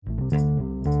All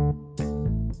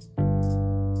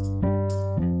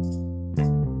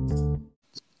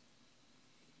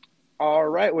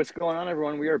right, what's going on,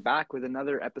 everyone? We are back with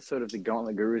another episode of the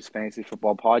Gauntlet Gurus Fantasy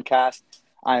Football Podcast.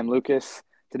 I am Lucas.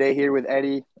 Today here with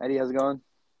Eddie. Eddie, how's it going?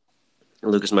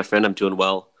 Lucas, my friend, I'm doing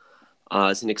well.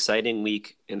 It's an exciting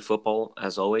week in football,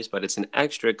 as always, but it's an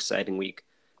extra exciting week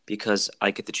because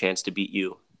I get the chance to beat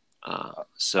you.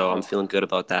 So I'm feeling good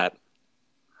about that.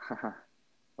 Wow,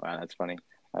 that's funny.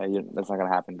 That's not going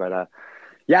to happen. But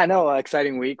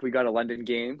exciting week. We got a London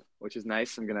game, which is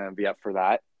nice. I'm going to be up for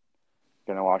that.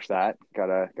 Gonna watch that. Got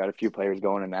a few players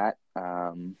going in that.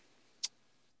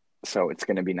 So it's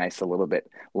gonna be nice. A little bit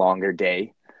longer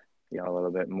day, a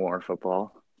little bit more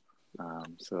football.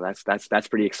 So that's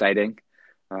pretty exciting.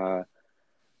 What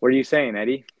are you saying,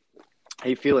 Eddie? How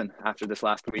you feeling after this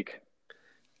last week?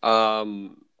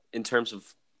 In terms of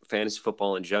fantasy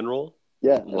football in general,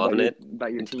 loving it.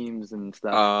 About your teams and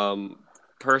stuff.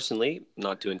 Personally,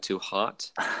 not doing too hot.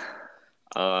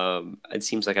 It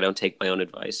seems like I don't take my own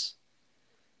advice.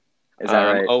 Is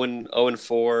that right?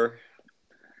 0-4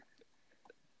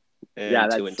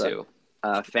 and 2-2.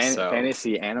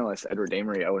 Fantasy analyst Edward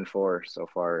Damery 0-4 so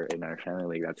far in our family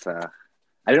league. That's I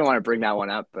didn't want to bring that one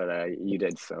up, but you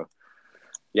did. So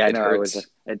yeah, I know it was.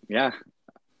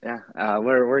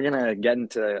 We're gonna get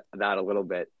into that a little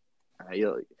bit.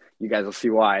 You guys will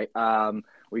see why.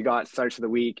 We got starts of the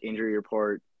week, injury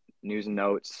report, news and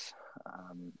notes,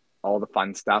 all the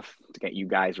fun stuff to get you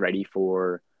guys ready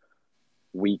for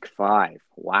Week 5.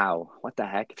 Wow. What the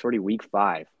heck? It's already Week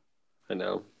 5. I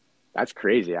know. That's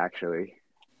crazy, actually.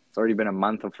 It's already been a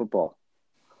month of football.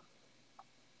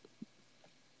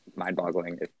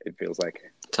 Mind-boggling, it feels like.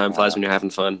 Time flies when you're having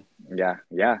fun. Yeah,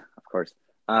 of course.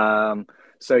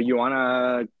 So you want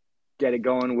to get it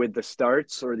going with the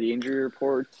starts or the injury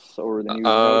reports or the news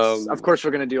notes? Of course,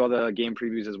 we're going to do all the game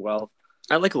previews as well.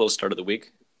 I like a little start of the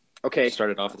week. Okay. Start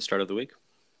it off at the start of the week.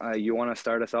 You want to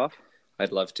start us off?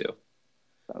 I'd love to.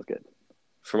 Sounds good.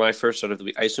 For my first start of the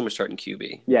week, I assume we're starting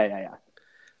QB. Yeah.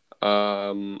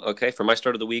 Okay, for my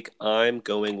start of the week, I'm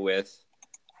going with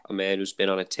a man who's been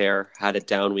on a tear. Had a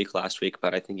down week last week,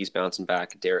 but I think he's bouncing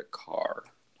back. Derek Carr.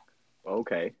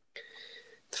 Okay.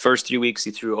 The first 3 weeks,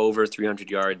 he threw over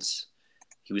 300 yards.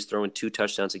 He was throwing 2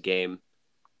 touchdowns a game.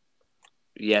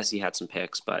 Yes, he had some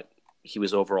picks, but he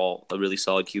was overall a really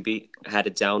solid QB. Had a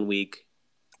down week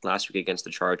last week against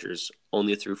the Chargers.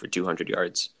 Only threw for 200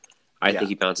 yards. I think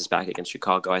he bounces back against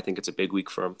Chicago. I think it's a big week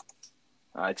for him.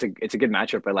 It's a good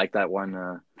matchup. I like that one.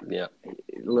 A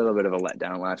little bit of a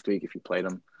letdown last week if you played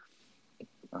him.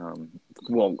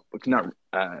 It's not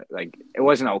it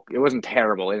wasn't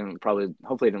terrible.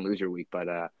 Hopefully it didn't lose your week, but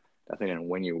definitely didn't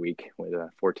win your week with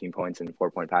 14 points and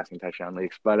 4-point passing touchdown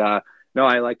leagues. But no,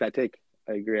 I like that take.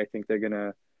 I agree. I think they're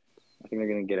gonna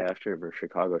get after it for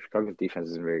Chicago. Chicago's defense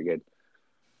isn't very good.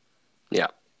 Yeah.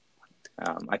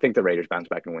 I think the Raiders bounce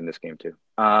back and win this game too.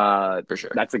 For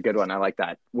sure. That's a good one. I like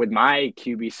that. With my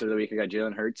QB start of the week, I got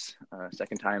Jalen Hurts.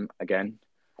 Second time again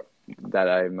that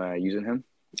I'm using him.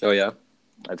 Oh yeah.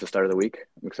 That's the start of the week.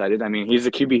 I'm excited. I mean, he's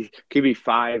a QB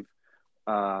 5,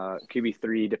 QB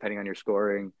 3, depending on your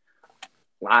scoring.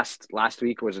 Last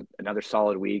week was another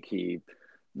solid week.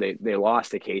 They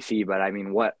lost to KC, but I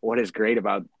mean, what is great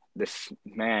about this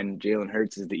man, Jalen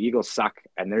Hurts, is the Eagles suck,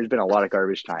 and there's been a lot of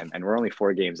garbage time, and we're only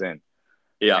 4 games in.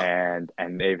 Yeah.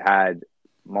 And they've had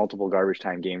multiple garbage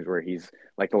time games where he's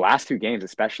like the last 2 games,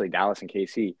 especially Dallas and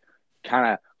KC,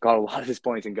 kind of got a lot of his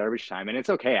points in garbage time. And it's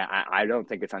okay. I don't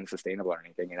think it's unsustainable or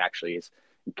anything. It actually is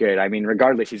good. I mean,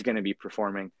 regardless, he's going to be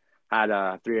performing. Had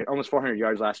almost 400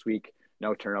 yards last week.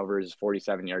 No turnovers,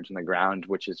 47 yards on the ground,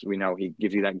 which is, we know he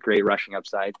gives you that great rushing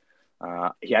upside.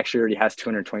 He actually already has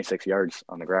 226 yards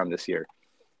on the ground this year,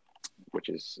 which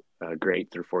is great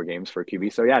through 4 games for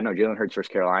QB. So, Jalen Hurts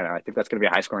versus Carolina. I think that's going to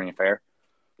be a high-scoring affair.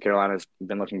 Carolina's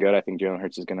been looking good. I think Jalen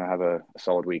Hurts is going to have a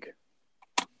solid week.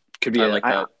 Could be. I like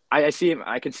that. I see him.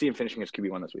 I could see him finishing as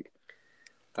QB1 this week.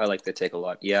 I like that take a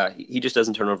lot. Yeah, he just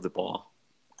doesn't turn over the ball.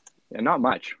 Yeah, not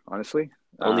much, honestly.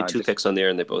 Only 2 picks on there,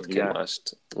 and they both came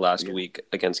last week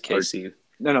against KC.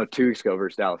 No, 2 weeks ago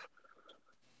versus Dallas.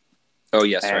 Oh,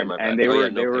 yes, sorry, my bad. And they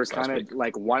were kind of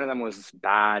like, one of them was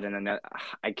bad, and then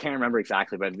I can't remember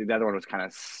exactly, but the other one was kind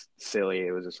of silly.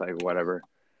 It was just like whatever.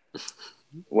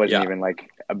 Wasn't even like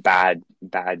a bad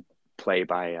play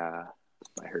by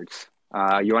Hurts.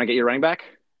 You want to get your running back?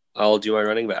 I'll do my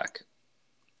running back.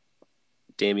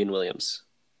 Damian Williams.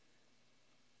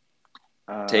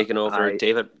 Taking over.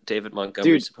 David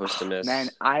Montgomery's supposed to miss. Man,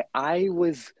 I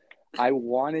was I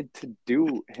wanted to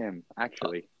do him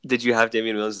actually. Did you have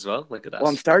Damian Williams as well? Look at that. Well,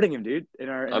 I'm starting him, dude.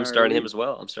 I'm starting him as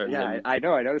well. I'm starting Yeah, him. I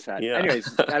know. I noticed that. Yeah.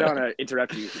 Anyways, I don't want to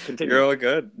interrupt you. Continue. You're all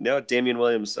good. No, Damian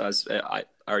Williams. I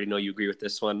already know you agree with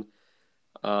this one.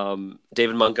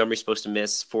 David Montgomery's supposed to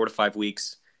miss 4 to 5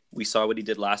 weeks. We saw what he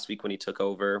did last week when he took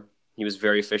over. He was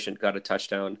very efficient, got a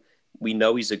touchdown. We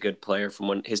know he's a good player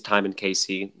from his time in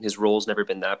KC. His role's never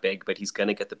been that big, but he's going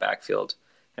to get the backfield,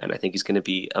 and I think he's going to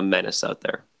be a menace out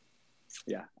there.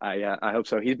 Yeah, I hope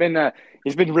so. He's been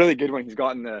really good when he's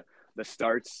gotten the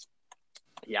starts.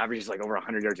 He averages like over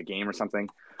 100 yards a game or something.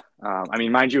 I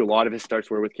mean, mind you, a lot of his starts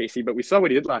were with KC, but we saw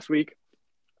what he did last week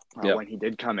when he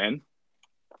did come in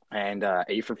and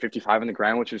 8 for 55 on the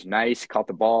ground, which was nice. He caught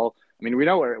the ball. I mean, we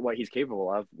know what he's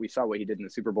capable of. We saw what he did in the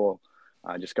Super Bowl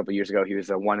just a couple of years ago. He was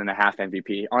a 1.5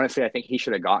 MVP. Honestly, I think he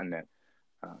should have gotten it.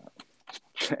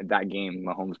 That game,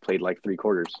 Mahomes played like 3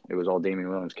 quarters. It was all Damian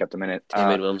Williams kept him in it.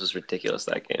 Damian Williams was ridiculous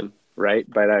that game. Right,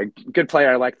 but a good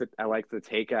player. I like the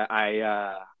take.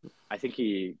 I think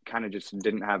he kind of just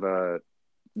didn't have the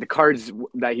cards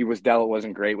that he was dealt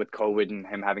wasn't great with COVID and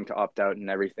him having to opt out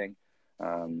and everything.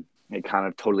 It kind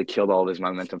of totally killed all of his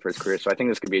momentum for his career. So I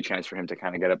think this could be a chance for him to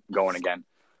kind of get up going again.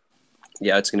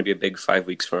 Yeah, it's going to be a big 5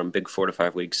 weeks for him, big 4 to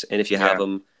 5 weeks. And if you have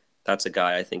him, that's a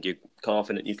guy I think you're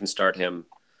confident you can start him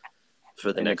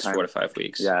for the next 4 to 5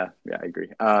 weeks. Yeah, I agree.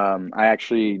 I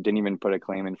actually didn't even put a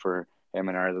claim in for him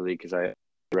in our other league because I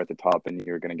were at the top and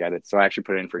you were going to get it. So I actually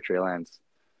put it in for Trey Lance.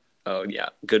 Oh, yeah.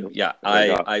 Good. Yeah,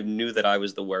 I knew that I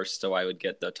was the worst, so I would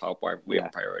get the top waiver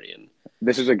priority. And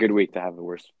this is a good week to have the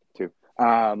worst, too.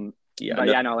 I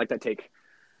like that take.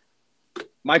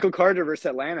 Michael Carter versus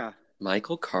Atlanta.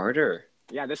 Michael Carter.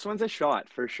 Yeah, this one's a shot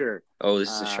for sure. Oh, this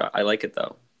is a shot. I like it,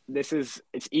 though. It's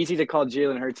easy to call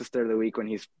Jalen Hurts the start of the week when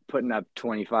he's putting up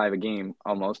 25 a game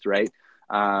almost, right?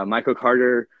 Michael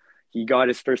Carter, he got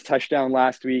his first touchdown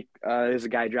last week. There's a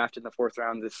guy drafted in the 4th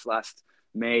round this last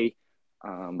May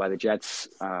by the Jets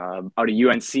out of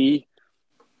UNC.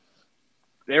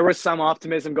 There was some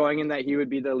optimism going in that he would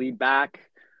be the lead back.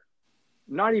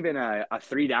 Not even a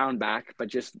 3-down back, but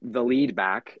just the lead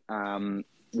back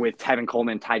with Tevin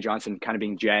Coleman, Ty Johnson kind of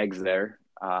being Jags there.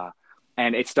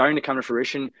 And it's starting to come to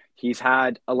fruition. He's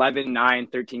had 11, 9,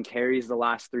 13 carries the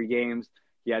last 3 games.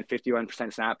 He had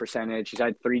 51% snap percentage. He's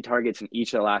had 3 targets in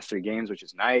each of the last 3 games, which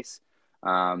is nice.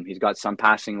 He's got some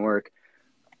passing work.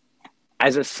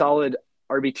 As a solid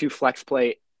RB2 flex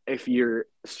play, if you're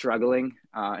struggling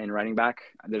in running back,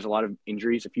 there's a lot of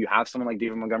injuries. If you have someone like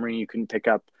David Montgomery, you couldn't pick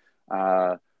up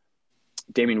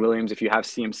Damian Williams. If you have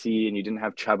CMC and you didn't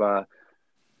have Chuba,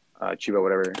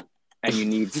 whatever, and you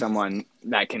need someone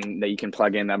that you can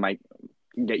plug in that might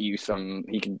get you some.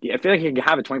 I feel like he could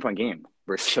have a 20-point game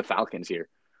versus the Falcons here.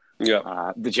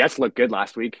 Yeah, the Jets looked good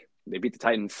last week. They beat the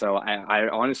Titans, so I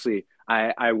honestly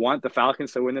want the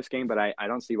Falcons to win this game, but I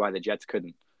don't see why the Jets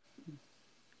couldn't.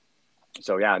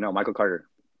 So yeah, no, Michael Carter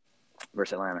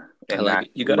versus Atlanta. I like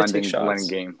it. You got to take shots. London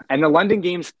game, and the London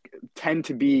games tend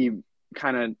to be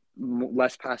kind of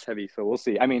less pass heavy, so we'll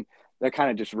see. I mean, they're kind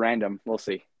of just random. We'll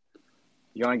see.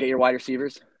 You want to get your wide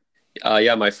receivers?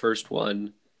 Yeah, my first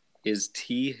one is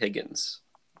T. Higgins.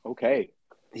 Okay.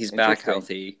 He's back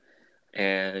healthy,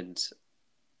 and,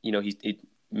 he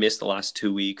missed the last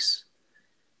 2 weeks,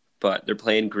 but they're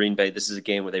playing Green Bay. This is a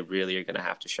game where they really are going to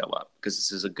have to show up because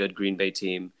this is a good Green Bay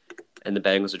team, and the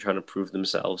Bengals are trying to prove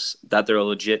themselves that they're a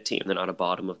legit team. They're not a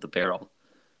bottom-of-the-barrel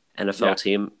NFL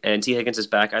team, and T. Higgins is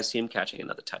back. I see him catching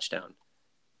another touchdown.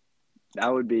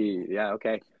 That would be,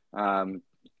 okay.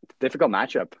 Difficult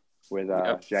matchup with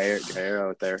Jair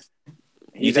out there.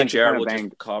 You think Jair will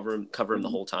just cover him the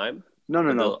whole time?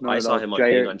 No. I saw him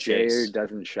on Chase. Jair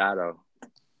doesn't shadow.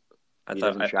 He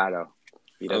doesn't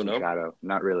shadow.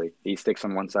 Not really. He sticks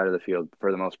on one side of the field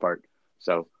for the most part.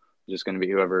 So it's just going to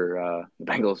be whoever the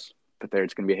Bengals put there.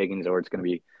 It's going to be Higgins or it's going to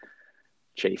be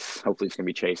Chase. Hopefully it's going to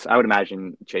be Chase. I would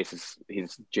imagine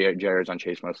Jair's on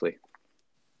Chase mostly.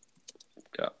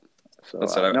 Yeah. So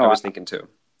that's what I was thinking too.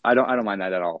 I don't mind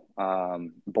that at all.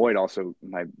 Boyd also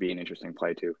might be an interesting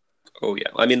play too. Oh yeah,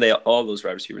 I mean all those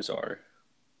wide receivers are.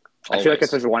 Always. I feel like if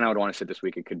there's one I would want to sit this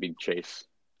week, it could be Chase.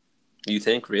 You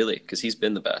think really? Because he's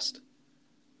been the best.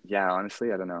 Yeah,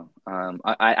 honestly, I don't know.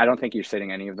 I don't think you're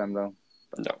sitting any of them though.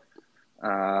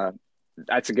 No.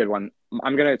 That's a good one.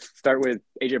 I'm gonna start with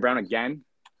AJ Brown again.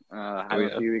 Had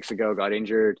him a few weeks ago, got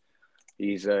injured.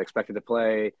 He's expected to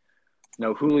play.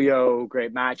 No Julio,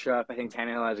 great matchup. I think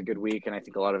Tannehill has a good week, and I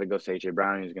think a lot of it goes to AJ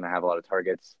Brown. He's going to have a lot of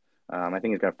targets. I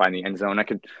think he's going to find the end zone. I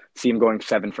could see him going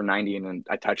 7 for 90 and then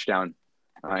a touchdown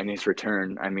in his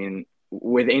return. I mean,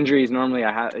 with injuries, normally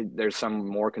there's some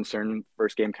more concern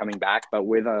first game coming back, but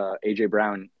with AJ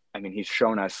Brown, mean, he's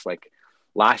shown us like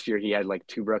last year he had like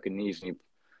 2 broken knees and he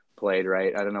played,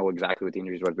 right? I don't know exactly what the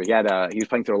injuries were, but he was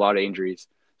playing through a lot of injuries.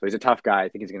 So he's a tough guy. I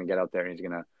think he's going to get out there and he's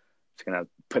gonna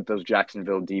put those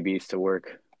Jacksonville DBs to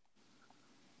work.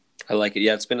 I like it.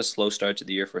 Yeah, it's been a slow start to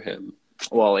the year for him.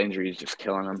 Well, injuries just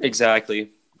killing him. Exactly.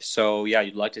 So, yeah,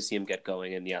 you'd like to see him get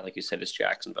going. And, yeah, like you said, it's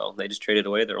Jacksonville. They just traded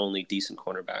away their only decent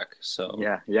cornerback. So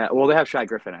Yeah. Well, they have Shaq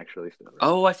Griffin, actually. Still.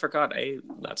 Oh, I forgot.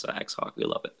 That's an X-Hawk. We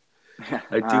love it.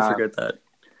 I do forget that.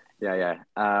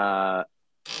 Yeah.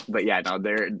 But, yeah, no,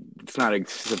 it's not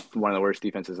one of the worst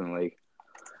defenses in the league.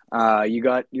 You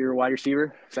got your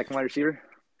second wide receiver?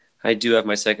 I do have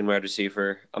my second wide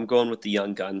receiver. I'm going with the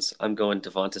young guns. I'm going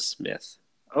Devonta Smith.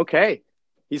 Okay.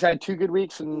 He's had 2 good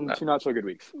weeks and 2 not so good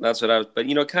weeks. That's what I was. But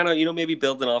maybe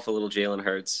building off a little Jalen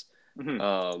Hurts.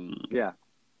 Mm-hmm.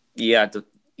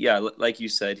 Yeah. Like you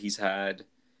said, he's had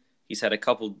a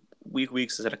couple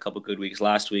weeks. He's had a couple good weeks.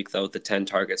 Last week, though, the 10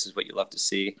 targets is what you love to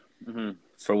see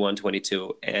for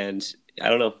 122. And I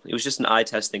don't know. It was just an eye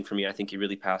test thing for me. I think he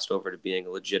really passed over to being a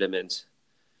legitimate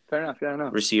fair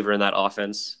enough. receiver in that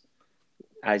offense.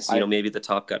 As maybe the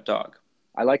top gut dog.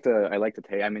 I like the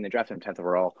take. I mean, they drafted him 10th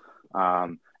overall.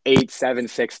 8, 7,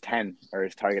 6, 10 are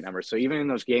his target numbers. So even in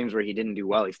those games where he didn't do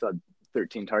well, he still had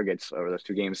 13 targets over those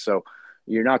 2 games. So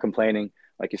you're not complaining.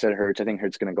 Like you said, Hurts. I think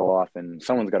Hurts going to go off, and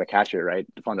someone's got to catch it, right?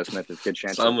 Devonta Smith has a good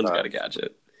chance. Someone's got to catch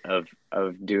it.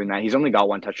 Of doing that. He's only got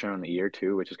 1 touchdown in the year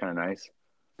too, which is kind of nice.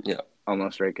 Yeah,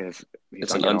 almost right because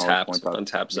it's an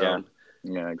untapped zone.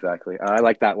 Yeah, exactly. I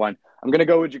like that one. I'm going to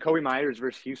go with Jakobi Meyers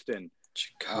versus Houston.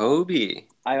 Jacoby.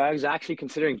 I was actually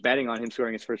considering betting on him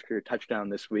scoring his first career touchdown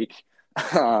this week.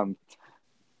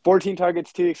 14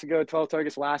 targets 2 weeks ago, 12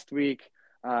 targets last week.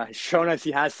 He's shown us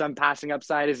he has some passing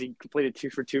upside as he completed 2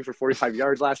 for 2 for 45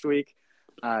 yards last week.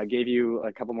 Gave you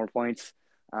a couple more points.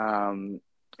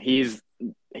 He's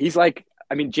like,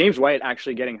 I mean, James White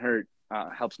actually getting hurt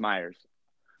helps Myers.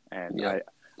 And yeah.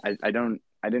 I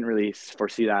didn't really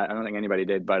foresee that. I don't think anybody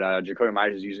did, but Jakobi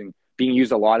Meyers is being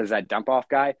used a lot as that dump off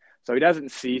guy. So he doesn't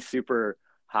see super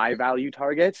high value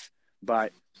targets,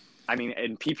 but I mean,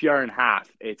 in PPR and half,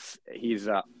 he's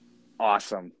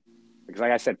awesome. Because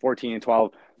like I said, 14 and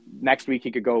 12. Next week, he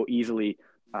could go easily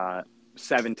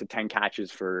 7 to 10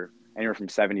 catches for anywhere from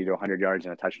 70 to 100 yards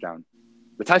and a touchdown.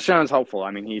 The touchdown is helpful.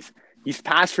 I mean, he's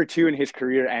passed for 2 in his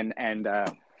career and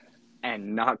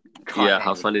not caught. Yeah,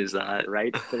 how funny is that?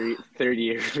 Right? 30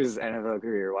 years NFL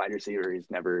career wide receiver. He's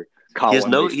never caught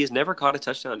one. He's never caught a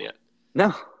touchdown yet.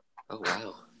 No. Oh,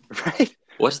 wow. Right?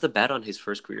 What's the bet on his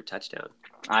first career touchdown?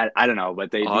 I don't know,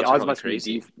 but the odds must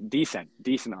be decent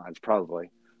odds probably.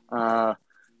 But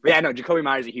yeah, no, Jakobi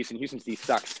Meyers at Houston. Houston's D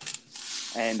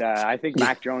sucks, and I think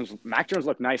Mac Jones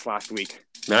looked nice last week.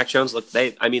 Mac Jones looked.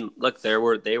 They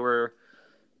were.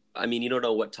 I mean, you don't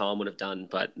know what Tom would have done,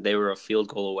 but they were a field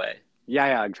goal away.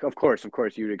 Yeah, of course,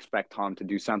 you'd expect Tom to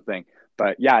do something,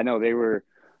 but yeah, no, they were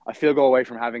a field goal away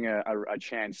from having a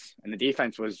chance, and the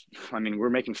defense was. I mean, we're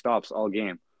making stops all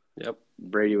game. Yep.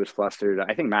 Brady was flustered.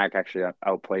 I think Mac actually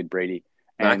outplayed Brady.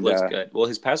 Mac looks good. Well,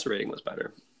 his passer rating was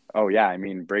better. Oh, yeah. I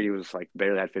mean, Brady was like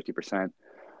barely at 50%.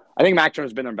 I think Mac Jones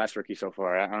has been their best rookie so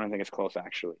far. I don't think it's close,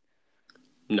 actually.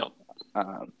 No.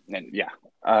 And yeah.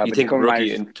 You think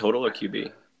rookie in total or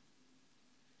QB?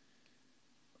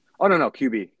 Oh, no,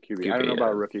 QB. I don't know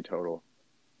about rookie total.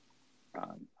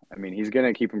 I mean, he's going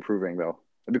to keep improving, though.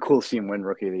 It'd be cool to see him win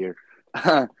Rookie of the Year.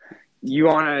 You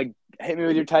want to hit me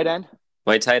with your tight end?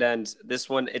 My tight end, this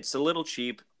one, it's a little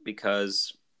cheap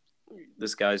because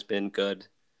this guy's been good.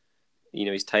 You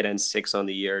know, he's tight end 6 on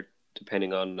the year,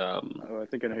 depending on I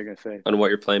think I know who you're going to say. On what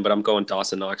you're playing, but I'm going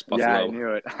Dawson Knox, Buffalo. Yeah, I knew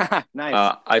it.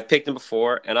 Nice. I've picked him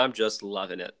before, and I'm just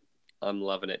loving it. I'm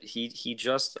loving it. He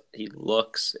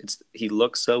looks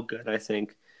so good, I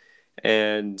think.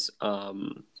 And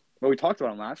we talked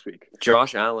about him last week.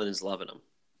 Josh Allen is loving him.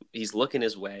 He's looking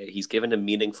his way. He's giving him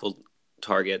meaningful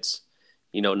targets.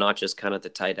 You know, not just kind of the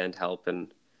tight end help,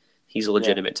 and he's a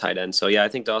legitimate tight end. So, yeah, I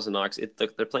think Dawson Knox,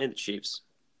 they're playing the Chiefs.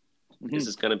 Mm-hmm. This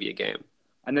is going to be a game.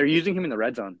 And they're using him in the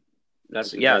red zone.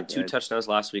 2 touchdowns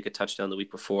last week, a touchdown the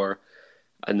week before.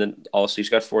 And then also he's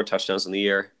got 4 touchdowns in the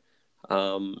year.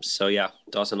 So, yeah,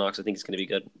 Dawson Knox, I think he's going to be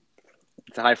good.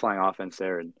 It's a high-flying offense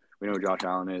there, and we know who Josh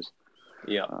Allen is.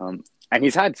 Yeah. And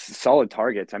he's had solid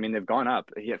targets. I mean, they've gone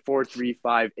up. He had 4, 3,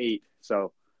 5, 8.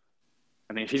 So,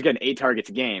 I mean, if he's getting 8 targets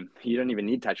a game, he doesn't even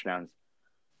need touchdowns.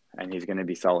 And he's going to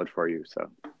be solid for you. So,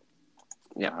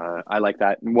 yeah, I like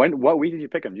that. What week did you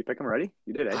pick him? Did you pick him already?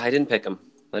 You did, eh? I didn't pick him.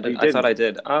 I thought I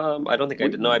did. I don't think I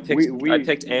did. No, I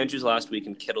picked Andrews last week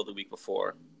and Kittle the week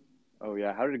before. Oh,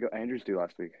 yeah. How did Andrews do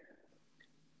last week?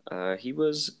 He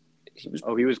was.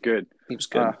 Oh, he was good. He was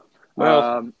good. Well,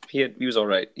 Um, he was all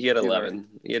right. He had he was all right. 11.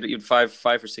 He had five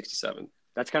for 67.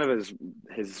 That's kind of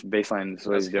his baseline. Is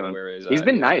what That's he's kind of doing. where he's He's at.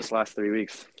 been Yeah. nice last 3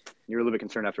 weeks. You were a little bit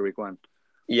concerned after week 1.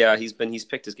 Yeah, he's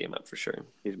picked his game up for sure.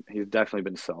 He's definitely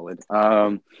been solid.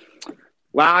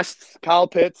 Last, Kyle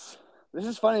Pitts. This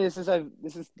is funny. This is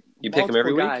You pick him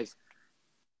every multiple week? guys.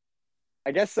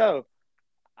 I guess so.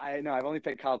 I've only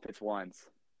picked Kyle Pitts once.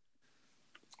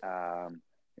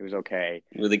 It was okay.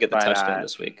 Will they get the touchdown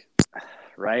this week?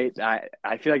 Right?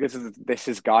 I feel like this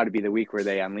has got to be the week where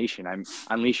they unleash him.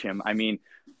 I mean,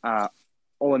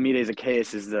 Olamide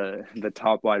Zaccheaus is the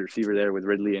top wide receiver there with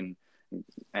Ridley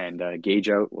and Gage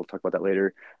out. We'll talk about that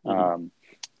later. Mm-hmm.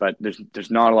 But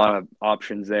there's not a lot of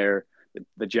options there.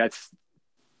 The Jets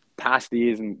pass D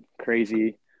isn't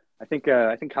crazy. I think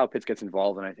Kyle Pitts gets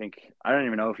involved, and I don't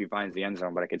even know if he finds the end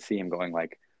zone, but I could see him going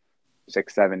like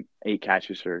 6, 7, 8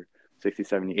 catches for 60,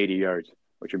 70, 80 yards,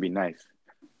 which would be nice,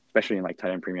 especially in like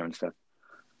tight end premium and stuff.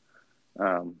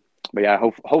 But yeah,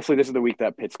 hopefully this is the week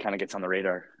that Pitts kind of gets on the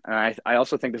radar. And I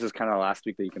also think this is kind of the last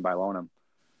week that you can buy low on him.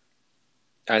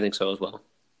 I think so as well.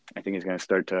 I think he's going to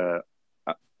start to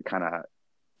kind of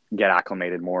get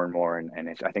acclimated more and more,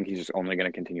 and I think he's just only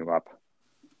going to continue up.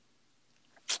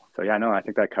 So yeah, no, I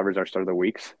think that covers our starts of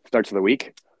the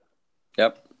week.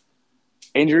 Yep.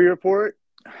 Injury report.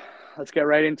 Let's get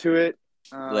right into it.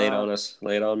 Lay it on us.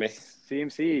 Lay it on me.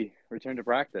 CMC return to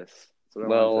practice. That's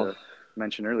what I wanted to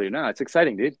mention earlier. No, it's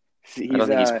exciting, dude. I don't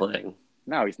think he's playing.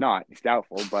 No, he's not. He's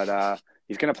doubtful, but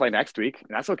he's going to play next week, and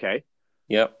that's okay.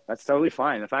 Yep. That's totally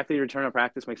fine. The fact that he returned to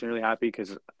practice makes me really happy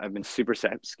because I've been super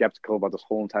skeptical about this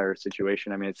whole entire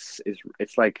situation. I mean,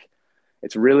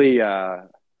 it's really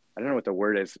I don't know what the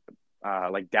word is,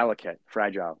 like delicate,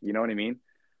 fragile. You know what I mean?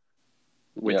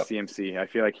 With CMC, I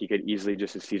feel like he could easily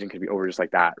his season could be over just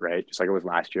like that, right? Just like it was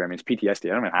last year. I mean, it's PTSD.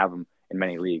 I don't even have him in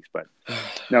many leagues, but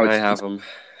no, I have him.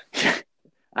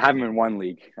 I have him in one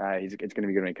league. It's going to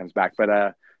be good when he comes back.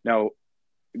 But no,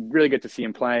 really good to see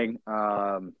him playing.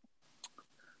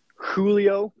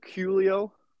 Julio,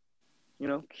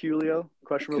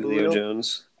 questionable. Julio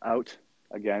Jones out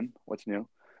again. What's new?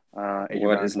 What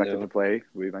is expected new? to play.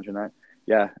 We mentioned that.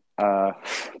 Yeah,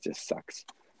 it just sucks.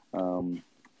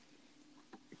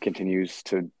 Continues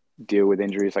to deal with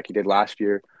injuries like he did last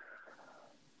year.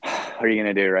 What are you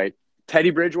gonna do, right? Teddy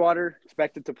Bridgewater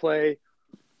expected to play.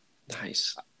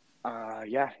 Nice.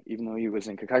 Yeah, even though he was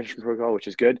in concussion protocol, which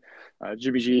is good.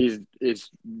 Jimmy G is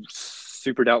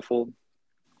super doubtful.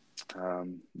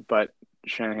 But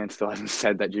Shanahan still hasn't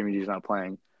said that Jimmy G's not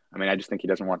playing. I mean, I just think he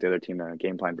doesn't want the other team to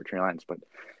game plan for Trey Lance, but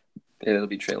it'll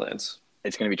be Trey Lance.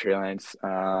 It's going to be Trey Lance.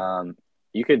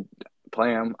 You could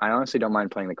play him. I honestly don't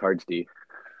mind playing the Cards D,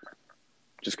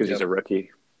 just because he's a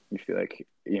rookie. You feel like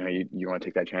you want to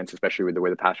take that chance, especially with the way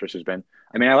the pass rush has been.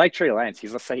 I mean, I like Trey Lance.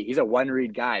 He's a one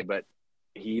read guy, but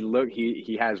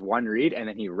he has one read and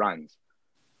then he runs,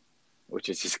 which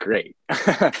is just great.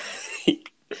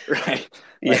 Right.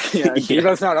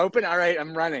 Devo's not open. All right,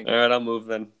 I'm running. All right, I'll move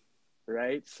then.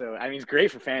 Right. So I mean, it's great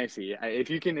for fantasy. If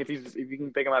you can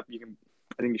pick him up, you can.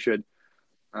 I think you should.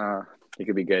 He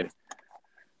could be good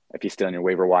if he's still in your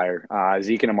waiver wire.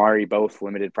 Zeke and Amari both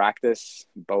limited practice,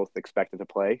 both expected to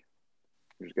play,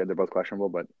 which is good. They're both questionable,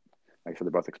 but like I said,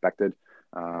 they're both expected.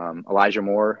 Elijah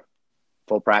Moore,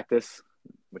 full practice,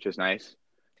 which is nice.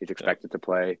 He's expected to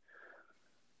play.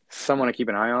 Someone to keep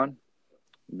an eye on.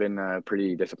 Been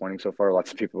pretty disappointing so far.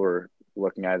 Lots of people were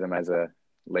looking at him as a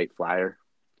late flyer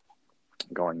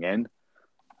going in.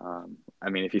 I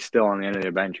mean, if he's still on the end of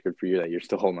the bench, good for you that you're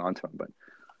still holding on to him. But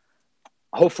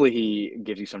hopefully he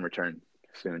gives you some return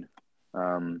soon.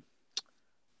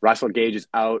 Russell Gage is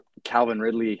out. Calvin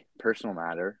Ridley, personal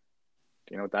matter.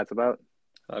 Do you know what that's about?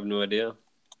 I have no idea.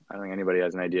 I don't think anybody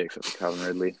has an idea except for Calvin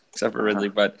Ridley. Except for Ridley,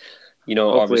 but hopefully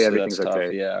obviously everything's that's tough.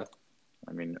 okay. Yeah.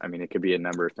 I mean, it could be a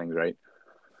number of things, right?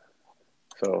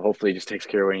 So hopefully he just takes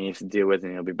care of what he needs to deal with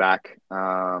and he'll be back.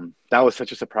 That was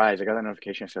such a surprise. I got that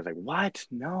notification. So I was like, what?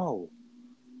 No.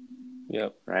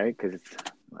 Yep. Right? Because it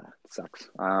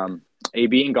sucks.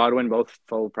 AB and Godwin, both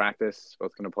full practice,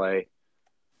 both going to play.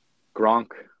 Gronk,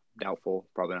 doubtful,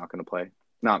 probably not going to play.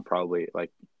 Not probably.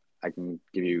 Like, I can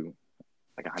give you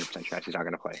like 100% chance he's not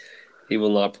going to play. He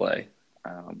will not play.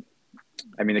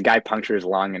 I mean, the guy punctured his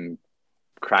lung and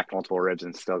cracked multiple ribs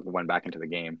and still went back into the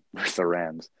game versus the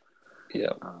Rams.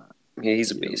 Yeah,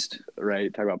 he's a beast.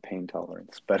 Right, talk about pain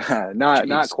tolerance, but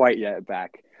not quite yet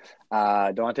back.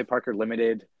 Devontae Parker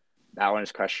limited. That one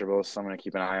is questionable, so I'm going to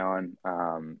keep an eye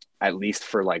on, at least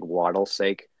for like Waddle's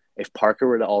sake. If Parker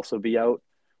were to also be out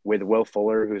with Will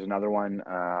Fuller, who's another one,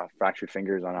 fractured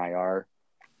fingers on IR,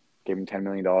 Gave him $10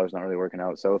 million, not really working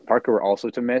out. So if Parker were also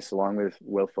to miss, along with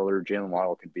Will Fuller, Jalen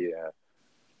Waddle could be a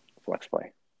flex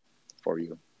play for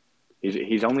you.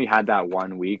 He's only had that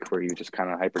 1 week where he was just kind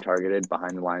of hyper targeted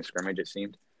behind the line of scrimmage. It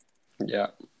seemed. Yeah.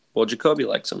 Well, Jacoby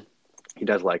likes him. He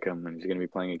does like him, and he's going to be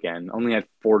playing again. Only had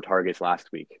 4 targets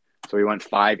last week, so he went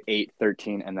 5, 8,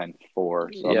 13, and then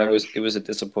 4. So yeah, it was a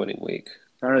disappointing week.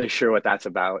 Not really sure what that's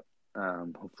about.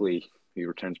 Hopefully he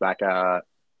returns back.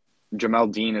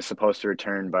 Jamel Dean is supposed to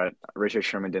return, but Richard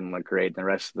Sherman didn't look great. The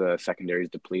rest of the secondary is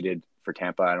depleted for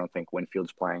Tampa. I don't think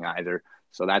Winfield's playing either.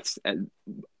 So that's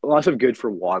lots of good for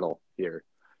Waddle here.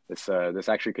 This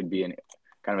actually could be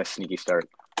kind of a sneaky start.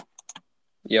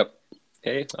 Yep.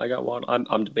 Hey, I got Waddle.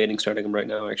 I'm debating starting him right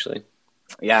now, actually.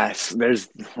 Yes, there's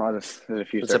a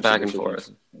few. It's a back and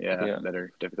forth. Yeah, that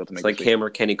are difficult to make. It's like him or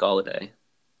Kenny Golladay.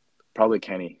 Probably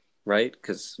Kenny. Right?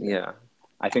 Because,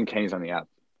 I think Kenny's on the up.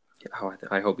 Oh,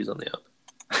 I hope he's on the up.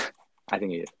 I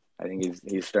think he is. I think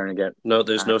he's starting to get. No,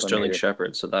 there's no Sterling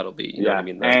Shepard, so that'll be. You know what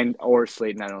I mean? Or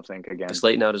Slayton. I don't think again. Is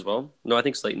Slayton out as well? No, I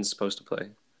think Slayton's supposed to play.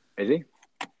 Is he?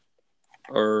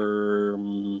 Or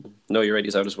no, you're right.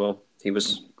 He's out as well. He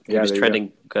was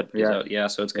trending good. He's out. Yeah,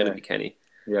 so it's gonna be Kenny.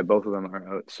 Yeah, both of them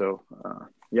are out. So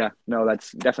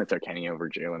that's definitely start Kenny over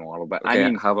Jalen Waddle. But okay, I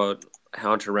mean, how about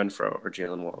Hunter Renfrow or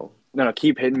Jalen Waddle? No,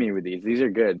 keep hitting me with these. These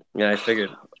are good. Yeah, I figured.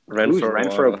 Who's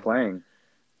Renfrow playing?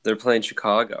 They're playing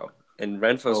Chicago, and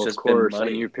Renfrow's just been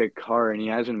money. And you pick Carr, and he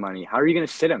has been money. How are you going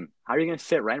to sit him? How are you going to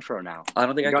sit Renfrow now? I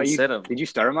don't think I can sit him. Did you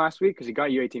start him last week? Because he got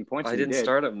you 18 points. I didn't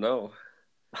start him. No.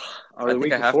 Or the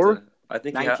week before? I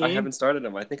think I haven't started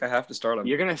him. I think I have to start him.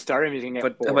 You're going to start him. He's going to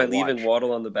get. But am I leaving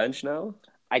Waddle on the bench now?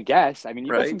 I guess. I mean,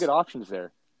 you got some good options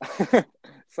there.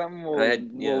 Some will.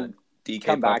 DK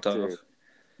come back off. to.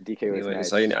 DK was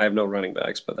nice. I have no running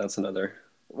backs, but that's another.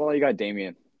 Well, you got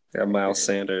Damian. I got Miles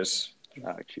Sanders. Oh,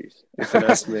 jeez. You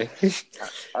finessed me.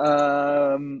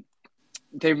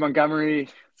 David Montgomery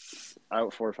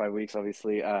out 4 or 5 weeks,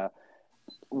 obviously.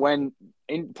 When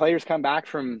players come back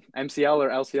from MCL or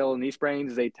LCL knee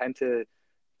sprains, they tend to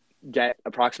get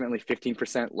approximately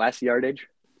 15% less yardage.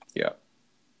 Yeah.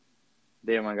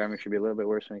 David Montgomery should be a little bit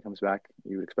worse when he comes back,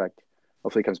 you would expect.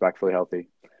 Hopefully he comes back fully healthy.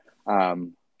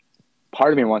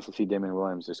 Part of me wants to see Damon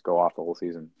Williams just go off the whole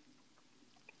season.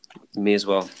 Me as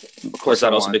well. Of course,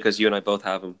 that also because you and I both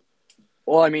have him.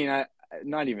 Well, I mean,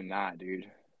 not even that, dude.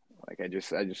 Like, I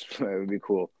just, it would be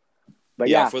cool. But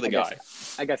yeah, for the guy.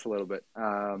 I guess a little bit.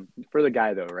 For the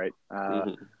guy, though, right?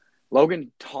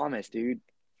 Logan Thomas, dude.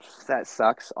 That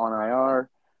sucks on IR.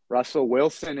 Russell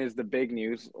Wilson is the big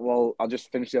news. Well, I'll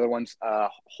just finish the other ones.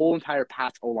 Whole entire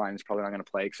Pats O-line is probably not going to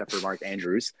play except for Mark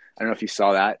Andrews. I don't know if you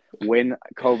saw that. When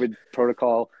COVID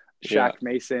protocol, Shaq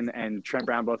Mason and Trent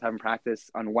Brown both haven't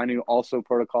practiced. On Onwenu also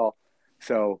protocol.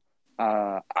 So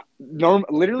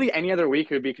literally any other week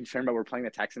would be concerned about we're playing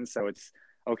the Texans, so it's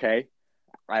okay.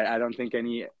 I don't think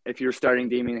if you're starting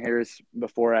Damian Harris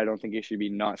before, I don't think you should be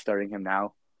not starting him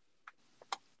now.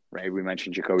 Right? We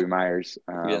mentioned Jacoby Myers.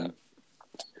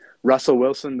 Russell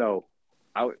Wilson, though,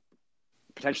 out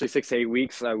potentially 6 to 8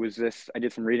 weeks. I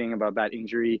did some reading about that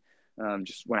injury.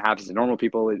 Just when it happens to normal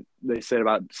people, they said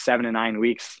about 7 to 9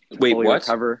 weeks to fully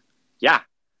recover. Yeah.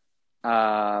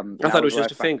 I thought it was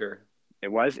just a finger. It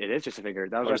is just a finger.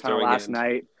 That was what I found last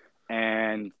night,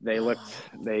 and they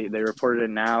reported it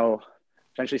now,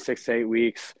 potentially 6 to 8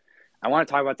 weeks. I want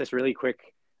to talk about this really quick.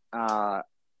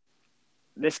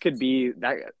 This could be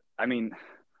that. I mean,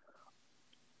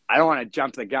 I don't want to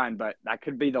jump the gun, but that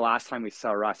could be the last time we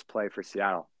saw Russ play for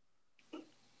Seattle.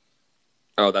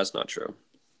 Oh, that's not true.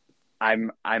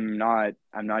 I'm not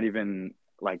even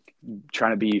like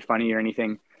trying to be funny or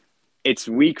anything. It's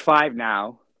week 5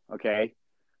 now. Okay.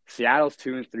 Seattle's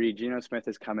 2-3. Geno Smith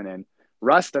is coming in.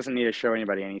 Russ doesn't need to show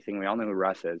anybody anything. We all know who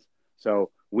Russ is.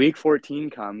 So week 14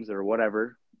 comes or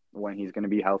whatever, when he's going to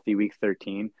be healthy, week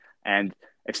 13. And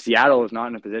if Seattle is not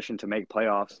in a position to make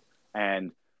playoffs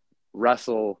and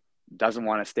Russell doesn't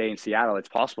want to stay in Seattle, it's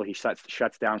possible he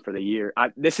shuts down for the year.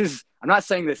 I'm not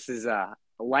saying this is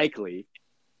likely,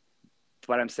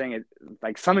 but I'm saying it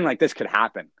like something like this could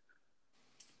happen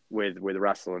with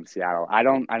Russell in Seattle. I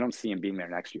don't see him being there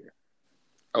next year.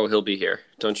 Oh, he'll be here.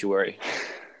 Don't you worry.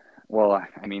 Well,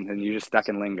 I mean, then you're just stuck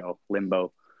in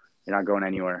limbo. You're not going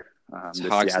anywhere. It's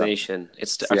Hogs Nation.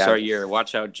 It's our year.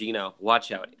 Watch out, Geno.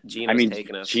 Watch out. Geno's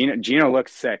taking us. Geno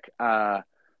looks sick.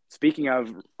 Speaking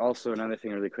of, also another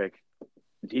thing really quick,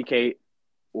 DK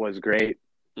was great.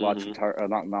 Lots of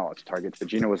not lots of targets, but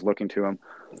Geno was looking to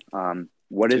him.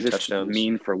 What does this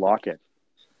mean for Lockett?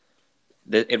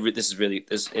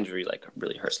 This injury like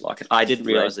really hurts Lockett. I didn't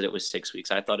realize that it was 6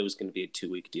 weeks. I thought it was going to be a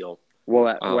 2-week deal.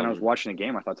 Well, when I was watching the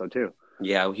game, I thought so too.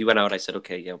 Yeah, he went out. I said,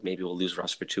 okay, yeah, maybe we'll lose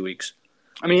Russ for 2 weeks.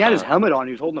 I mean, he had his helmet on.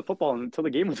 He was holding the football until the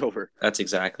game was over. That's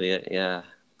exactly it. Yeah,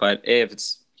 but if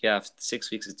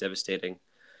 6 weeks is devastating.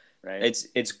 Right.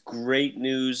 It's great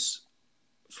news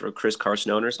for Chris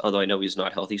Carson owners, although I know he's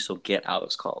not healthy. So get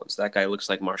Alex Collins. That guy looks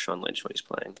like Marshawn Lynch when he's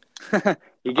playing.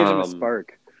 He gives him a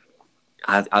spark.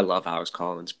 I love Alex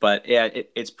Collins, but yeah,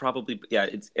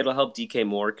 it'll help DK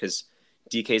more because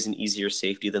DK is an easier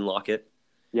safety than Lockett.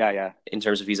 Yeah. In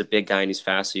terms of he's a big guy and he's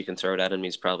fast, so you can throw it at him.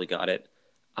 He's probably got it.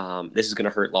 This is going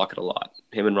to hurt Lockett a lot.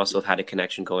 Him and Russell have had a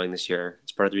connection going this year.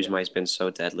 It's part of the reason why he's been so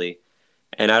deadly.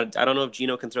 And I don't know if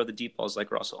Geno can throw the deep balls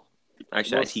like Russell.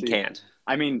 Actually, he can't.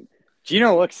 I mean,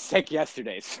 Geno looked sick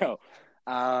yesterday. So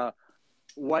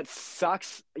what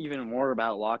sucks even more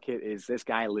about Lockett is this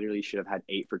guy literally should have had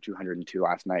 8 for 202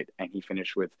 last night, and he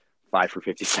finished with 5 for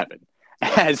 57.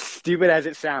 As stupid as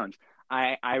it sounds.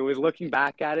 I was looking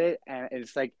back at it, and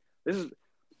it's like,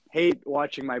 hate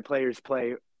watching my players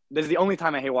play. This is the only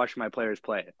time I hate watching my players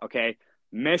play, okay?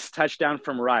 Missed touchdown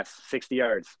from Russ, 60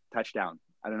 yards, touchdown.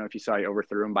 I don't know if you saw, he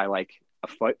overthrew him by like a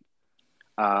foot.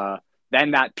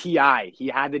 Then that PI, he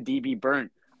had the DB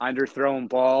burnt, underthrown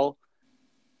ball,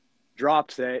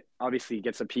 drops it, obviously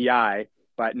gets a PI,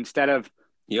 but instead of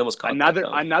he almost caught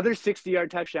another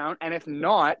 60-yard touchdown, and if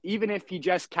not, even if he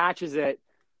just catches it,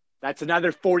 that's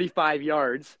another 45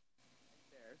 yards,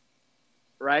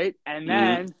 right? And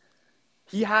then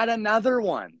he had another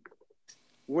one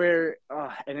where,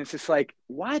 and it's just like,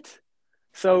 what?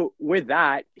 So with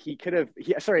that, he had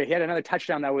another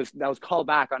touchdown that was called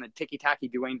back on a ticky-tacky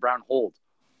Dwayne Brown hold.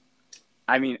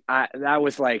 I mean, that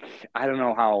was like, I don't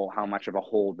know how much of a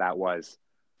hold that was.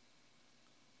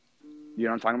 You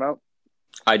know what I'm talking about?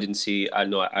 I didn't see. I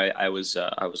know. I was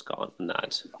gone from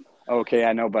that. Okay,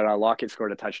 I know, but Lockett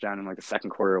scored a touchdown in like the second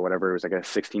quarter or whatever. It was like a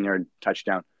 16-yard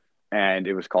touchdown, and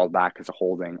it was called back as a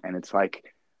holding. And it's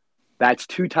like, that's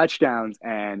 2 touchdowns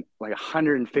and like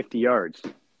 150 yards,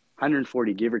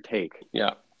 140 give or take.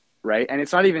 Yeah. Right, and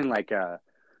it's not even like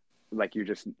you're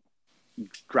just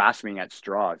grasping at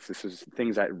straws. This is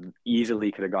things that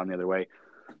easily could have gone the other way.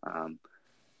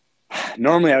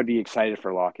 Normally, I would be excited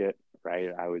for Lockett,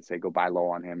 right? I would say go buy low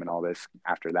on him and all this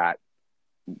after that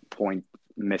point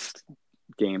missed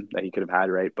game that he could have had,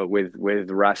 right? But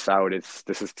with Russ out,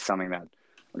 this is something that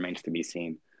remains to be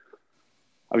seen.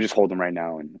 I would just hold him right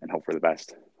now and hope for the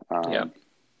best.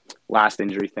 Last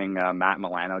injury thing, Matt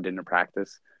Milano didn't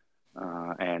practice,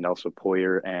 and also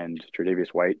Poyer and Tre'Davious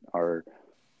White are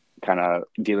kind of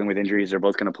dealing with injuries. They're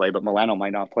both going to play, but Milano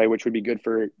might not play, which would be good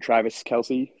for Travis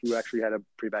Kelce, who actually had a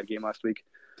pretty bad game last week.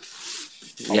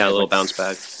 Yeah, a little bounce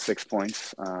back. 6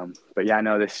 points. But yeah,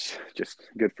 no, this just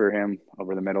good for him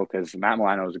over the middle because Matt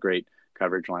Milano is a great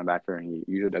coverage linebacker, and he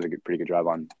usually does a pretty good job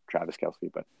on Travis Kelce.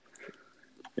 But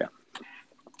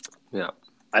yeah.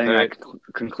 I think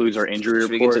that concludes our injury report.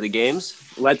 Should we get to the games?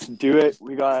 Let's do it.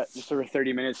 We got just over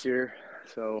 30 minutes here,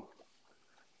 so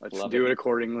let's do it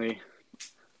accordingly.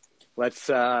 Let's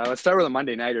start with a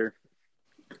Monday nighter.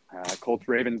 Colts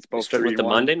Ravens both 3-1. With the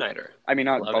Monday nighter. I mean,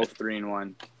 not both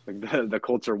 3-1. The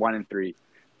Colts are 1-3.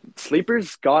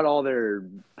 Sleepers got all their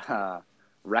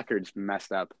records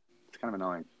messed up. It's kind of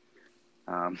annoying.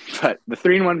 But the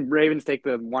 3-1 Ravens take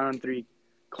the 1-3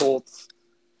 Colts.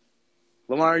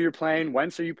 Lamar, you're playing.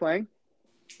 Wentz, are you playing?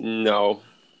 No.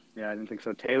 Yeah, I didn't think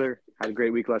so. Taylor had a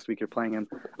great week last week. You're playing him.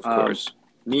 Of course.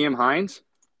 Nyheim Hines?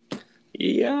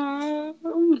 Yeah.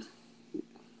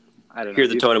 I don't know. Hear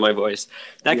the tone of my voice.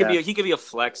 He could be a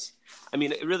flex. I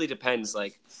mean, it really depends,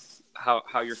 like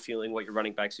how you're feeling, what your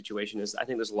running back situation is. I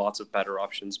think there's lots of better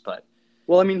options, but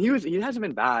well, I mean, he hasn't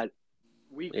been bad.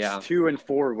 Weeks 2 and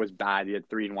 4 was bad. He had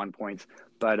 3 and 1 points,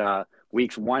 but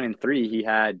weeks 1 and 3 he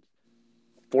had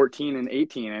 14 and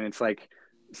 18, and it's like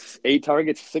 8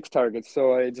 targets, 6 targets.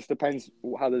 So it just depends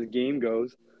how the game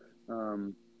goes.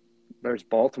 There's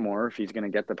Baltimore if he's going to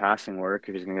get the passing work,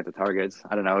 if he's going to get the targets.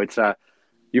 I don't know. It's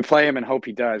you play him and hope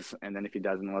he does, and then if he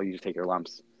doesn't, well, you just take your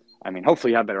lumps. I mean,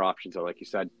 hopefully you have better options, though, like you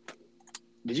said.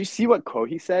 Did you see what quote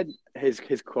he said? His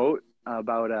quote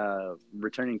about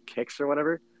returning kicks or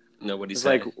whatever? No, what he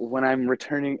said? Like, when I'm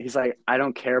returning, he's like, I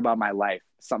don't care about my life.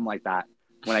 Something like that.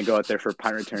 When I go out there for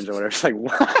punt returns or whatever. It's like,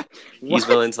 what? He's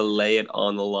willing to lay it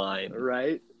on the line.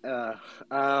 Right?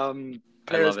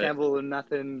 Paris Campbell,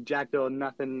 nothing. Jack Doyle,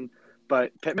 nothing.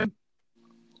 But Pittman?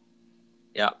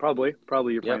 Yeah. Probably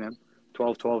you're playing him.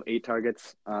 12, 8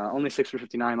 targets. Only 6 for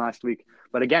 59 last week.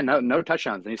 But again, no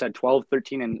touchdowns. And he's had 12,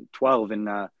 13, and 12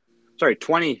 in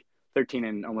 20, 13,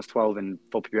 and almost 12 in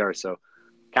full PPR. So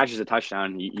catches a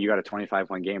touchdown, you got a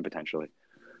 25-point game potentially.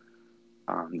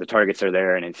 The targets are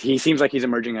there, and he seems like he's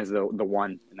emerging as the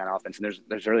one in that offense. And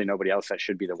there's really nobody else that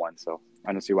should be the one. So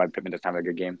I don't see why Pittman doesn't have a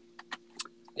good game.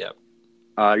 Yeah.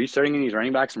 Are you starting any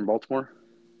running backs from Baltimore?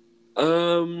 I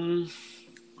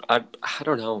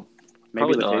don't know.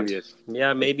 Maybe Probably Latavius. Not.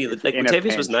 Yeah, maybe. Like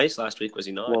Latavius was nice last week, was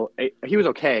he not? Well, he was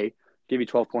okay. Gave you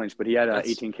 12 points, but he had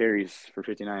 18 carries for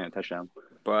 59 and a touchdown.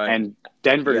 And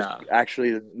Denver is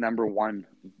actually the number one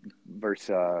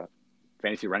versus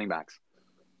fantasy running backs.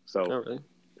 So really?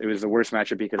 It was the worst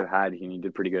matchup he could have had, and he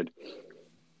did pretty good.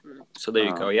 So there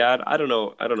you go. Yeah, I don't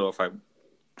know. I don't know if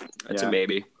it's a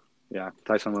maybe. Yeah,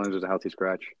 Tyson Williams was a healthy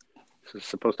scratch. He's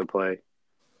supposed to play.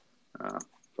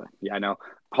 But yeah, I know.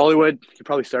 Hollywood, you're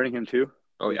probably starting him too.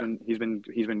 Oh yeah, he's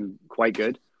been quite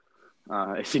good.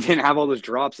 If he didn't have all those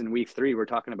drops in week 3, we're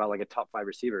talking about like a top 5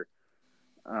 receiver,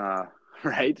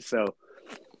 right? So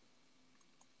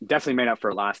definitely made up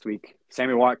for it last week.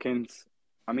 Sammy Watkins,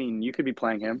 I mean, you could be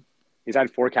playing him. He's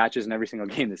had 4 catches in every single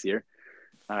game this year.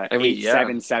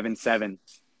 8-7-7-7.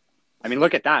 I mean,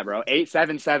 look at that, bro.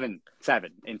 8-7-7-7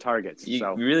 in targets.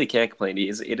 You really can't complain.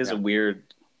 It is a weird,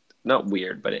 not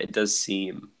weird, but it does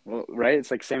seem. Well, right? It's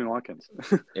like Sammy Watkins.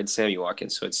 It's Sammy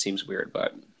Watkins, so it seems weird,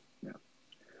 but. Yeah.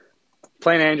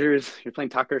 Playing Andrews, you're playing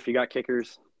Tucker if you got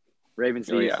kickers. Ravens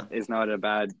is not a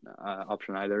bad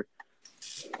option either.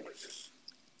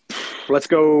 Let's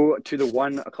go to the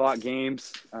 1:00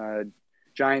 games.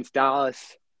 Giants,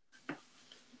 Dallas.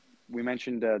 We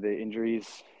mentioned the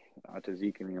injuries to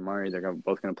Zeke and Amari. They're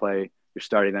both going to play. You're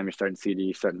starting them. You're starting CD.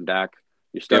 You're starting Dak.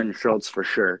 You're starting Schultz for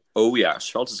sure. Oh, yeah.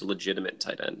 Schultz is a legitimate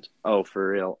tight end. Oh, for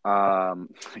real. I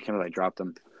can't believe I dropped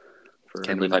him.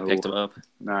 Can't believe I picked him up.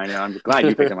 No, I know. I'm glad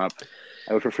you picked him up.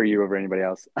 I would prefer you over anybody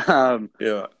else.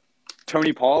 Yeah.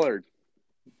 Tony Pollard.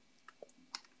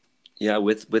 Yeah,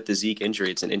 with the Zeke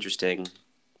injury, it's an interesting,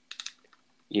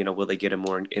 will they get him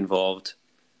more involved?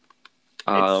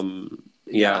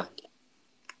 Yeah.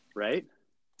 Right?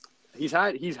 He's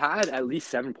had at least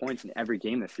 7 points in every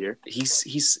game this year.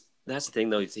 He's that's the thing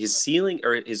though.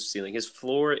 His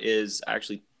floor is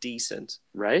actually decent.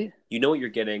 Right? You know what you're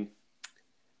getting,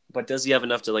 but does he have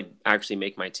enough to actually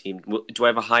make my team? Do I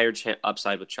have a higher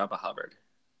upside with Chuba Hubbard?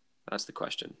 That's the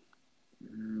question.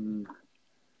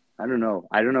 I don't know.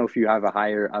 I don't know if you have a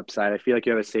higher upside. I feel like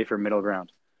you have a safer middle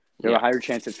ground. You have a higher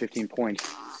chance at 15 points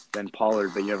than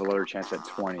Pollard, but you have a lower chance at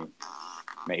 20,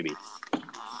 maybe.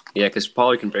 Yeah, because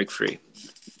Pollard can break free.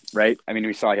 Right? I mean,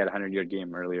 we saw he had a 100-yard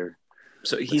game earlier.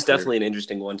 So he's definitely an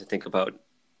interesting one to think about.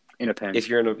 In a pinch. If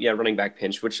you're in a running back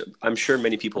pinch, which I'm sure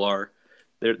many people are.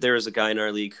 There is a guy in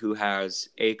our league who has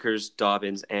Akers,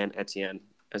 Dobbins, and Etienne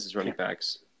as his running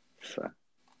backs. So,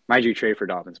 mind you, trade for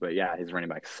Dobbins, but yeah, his running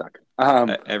backs suck.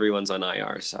 Everyone's on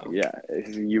IR, so. Yeah,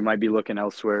 you might be looking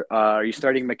elsewhere. Are you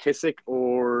starting McKissick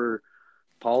or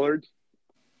Pollard?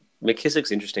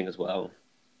 McKissick's interesting as well.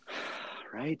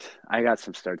 Right? I got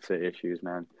some start-sit issues,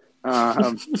 man.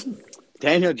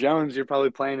 Daniel Jones, you're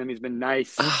probably playing him. He's been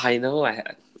nice. I know. I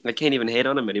can't even hate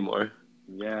on him anymore.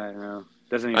 Yeah, I know.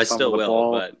 Doesn't even still the will,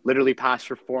 ball. But literally passed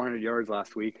for 400 yards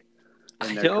last week.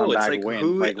 I know. It's like,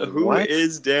 who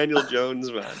is Daniel Jones,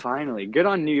 man? Finally. Good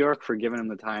on New York for giving him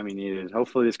the time he needed.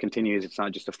 Hopefully this continues. It's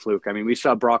not just a fluke. I mean, we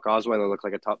saw Brock Osweiler look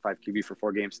like a top 5 QB for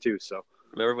 4 games too. So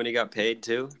remember when he got paid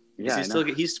too? Yeah,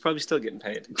 he's probably still getting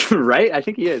paid. Right? I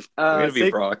think he is. We're going to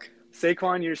be Brock.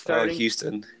 Saquon, you're starting. Oh,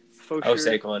 Houston. Sure.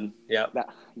 Saquon. Yeah.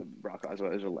 Brock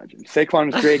Osweiler is a legend.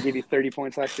 Saquon was great. Gave you 30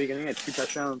 points last week. I think he had 2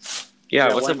 touchdowns.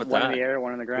 Yeah, what's up with that? One in the air,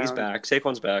 one on the ground. He's back.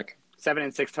 Saquon's back. 7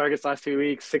 and 6 targets last 2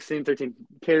 weeks. 16, 13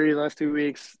 carries last 2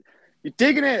 weeks. You're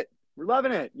digging it. We're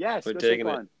loving it. Yes, we're digging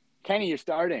it. Kenny, you're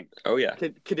starting. Oh, yeah.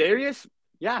 Kadarius?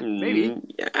 Yeah, maybe.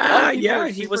 Yeah,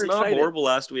 he was not horrible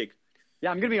last week. Yeah,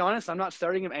 I'm going to be honest. I'm not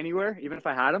starting him anywhere, even if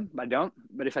I had him. I don't.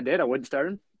 But if I did, I wouldn't start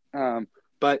him.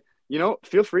 But,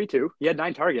 feel free to. He had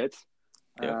 9 targets.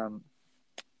 Yeah.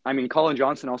 I mean, Colin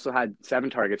Johnson also had 7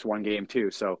 targets 1 game,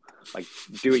 too. So,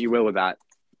 do what you will with that.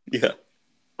 Yeah.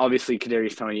 Obviously,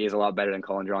 Kadarius Toney is a lot better than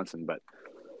Colin Johnson, but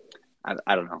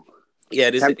I don't know.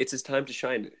 Yeah, it's his time to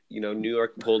shine. New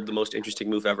York pulled the most interesting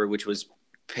move ever, which was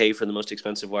pay for the most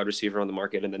expensive wide receiver on the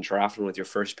market and then draft him with your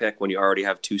first pick when you already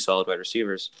have 2 solid wide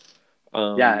receivers.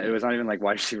 It was not even like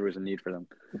wide receiver was a need for them.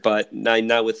 But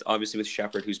now with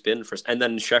Shepard, who's been first, and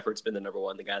then Shepard's been the number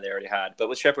 1, the guy they already had. But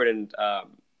with Shepard and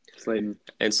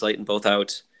Slayton both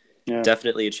out,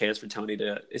 definitely a chance for Tony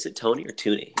to. Is it Tony or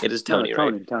Tooney? It is Tony,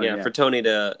 right? Tony, for Tony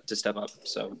to step up.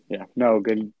 So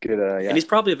good. Yeah, and he's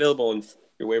probably available on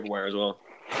your waiver wire as well.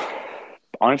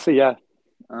 Honestly, yeah.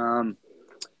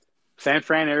 San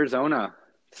Fran, Arizona.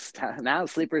 Now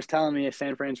Sleeper's telling me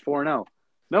San Fran's 4-0.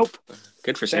 Nope.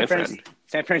 Good for San Fran.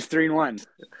 San Fran's 3-1.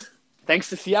 Thanks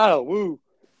to Seattle. Woo.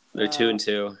 They're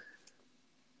 2-2.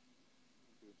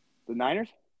 The Niners?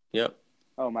 Yep.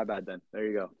 Oh, my bad then. There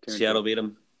you go. 2-2. Seattle beat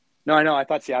them. No, I know. I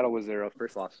thought Seattle was their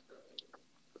first loss.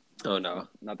 Oh, no.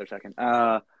 Not their second.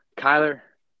 Kyler.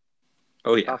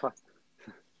 Oh, yeah.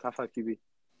 Top 5 QB.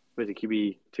 What is it,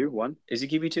 QB 2, 1? Is he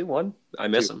QB 2, 1? I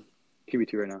miss him. QB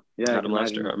 2 right now. I Yeah. had him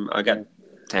last year. I got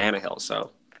Tannehill,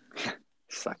 so.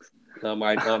 Sucks. Not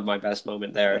my best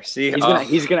moment there. See,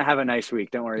 he's gonna have a nice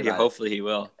week. Don't worry about hopefully he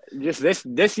will. it.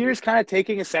 Just this year's kind of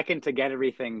taking a second to get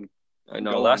everything. I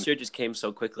know. going. Last year just came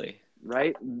so quickly.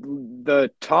 Right?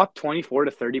 The top 24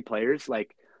 to 30 players,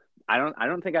 like I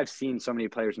don't think I've seen so many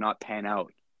players not pan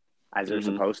out as they're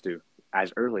supposed to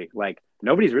as early. Like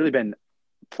nobody's really been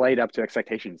played up to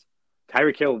expectations.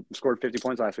 Tyreek Hill scored 50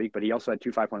 points last week, but he also had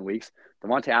 2 5-point weeks.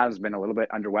 Devontae Adams has been a little bit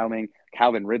underwhelming.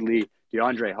 Calvin Ridley,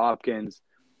 DeAndre Hopkins,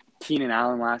 Keenan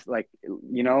Allen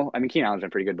Keenan Allen's been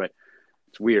pretty good, but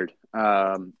it's weird.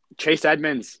 Chase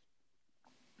Edmonds,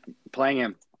 playing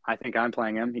him. I think I'm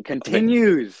playing him. He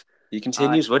continues.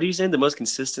 What are you saying? The most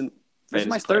consistent. This is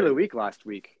my start of the week last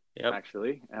week, Yep.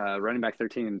 actually. Running back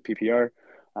 13 in PPR.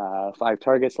 5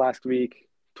 targets last week.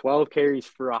 12 carries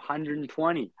for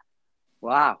 120.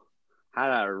 Wow.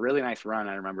 Had a really nice run.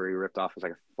 I remember he ripped off. It was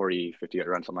like a 40, 50-yard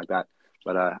run, something like that.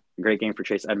 But great game for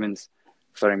Chase Edmonds.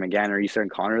 Starting him again. Are you starting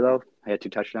Connor, though? He had 2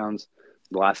 touchdowns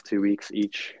the last 2 weeks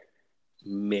each.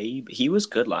 Maybe. He was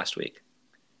good last week.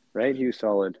 Right? He was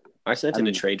solid. I sent in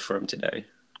a trade for him today.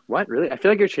 What? Really? I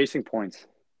feel like you're chasing points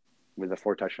with the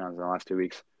 4 touchdowns in the last 2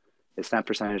 weeks. His snap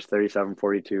percentage,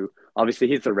 37-42. Obviously,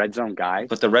 he's the red zone guy.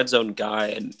 But the red zone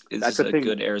guy is a thing.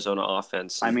 good Arizona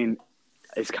offense. I mean,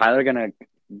 is Kyler going to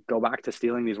go back to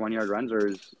stealing these 1-yard runs or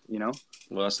is, Well,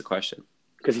 that's the question.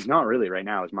 Because he's not really right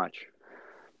now as much.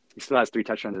 He still has 3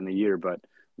 touchdowns in the year, but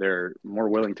they're more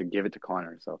willing to give it to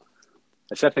Connor. So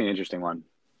it's definitely an interesting one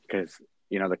because,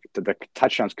 the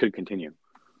touchdowns could continue.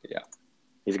 Yeah.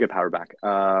 He's a good power back.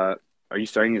 Are you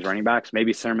starting these running backs?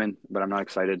 Maybe Sermon, but I'm not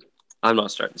excited. I'm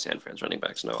not starting San Fran's running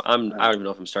backs. No, I don't even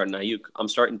know if I'm starting Ayuk. I'm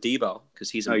starting Debo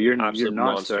because he's you're an absolute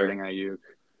not monster. starting Ayuk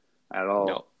at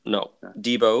all. No. Yeah.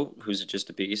 Debo, who's just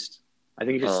a beast. I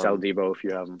think you should sell Debo if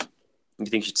you have him. You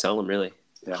think you should sell him, really?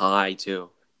 Yeah. High, too.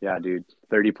 Yeah, dude.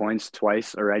 30 points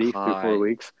twice already through 4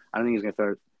 weeks. I don't think he's going to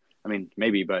throw. I mean,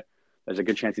 maybe, but there's a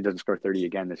good chance he doesn't score 30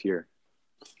 again this year.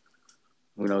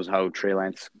 Who knows how Trey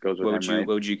Lance goes with him, right?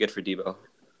 What would you get for Debo?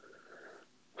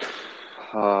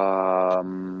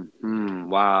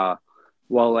 Wow.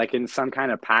 Well, like in some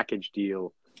kind of package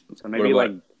deal. So maybe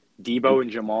like Debo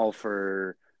and Jamal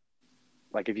for,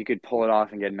 like if you could pull it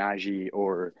off and get Najee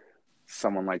or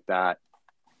someone like that.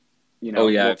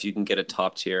 If you can get a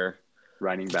top tier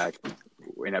running back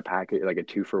in a package, like a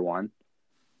 2-for-1.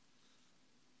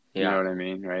 Yeah. You know what I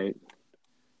mean, right?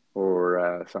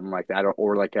 Or something like that,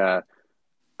 or like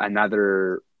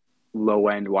another low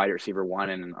end wide receiver 1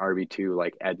 and an RB2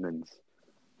 like Edmonds.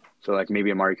 So like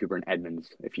maybe Amari Cooper and Edmonds,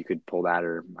 if you could pull that,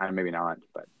 or maybe not,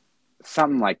 but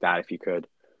something like that if you could.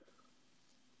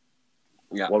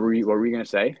 Yeah. What were you gonna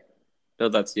say? No,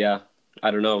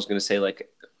 I don't know. I was gonna say, like,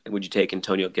 would you take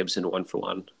Antonio Gibson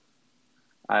 1-for-1?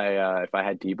 If I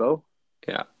had Debo.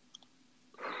 Yeah.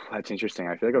 That's interesting.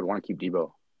 I feel like I'd want to keep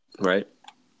Debo. Right.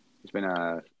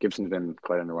 Gibson's been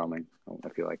quite underwhelming, I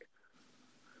feel like.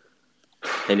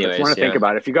 Anyways, I want to think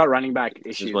about it. If you got running back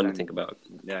issues, just want to think about.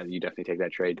 Yeah, you definitely take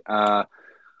that trade.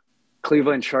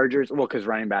 Cleveland Chargers. Well, because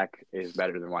running back is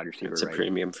better than wide receiver. It's a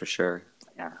premium for sure.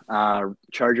 Yeah.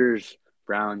 Chargers,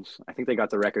 Browns. I think they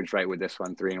got the records right with this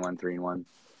one. 3-1,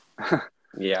 3-1.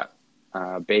 Yeah.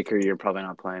 Baker, you're probably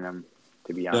not playing him,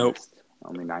 to be honest. Nope.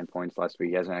 Only 9 points last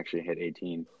week. He hasn't actually hit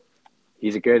 18.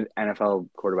 He's a good NFL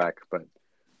quarterback, but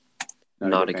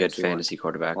not a good fantasy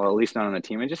quarterback. Well, at least not on the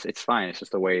team. It's fine. It's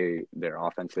just the way their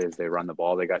offense is. They run the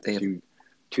ball. They got two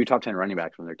top 10 running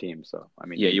backs on their team. So, I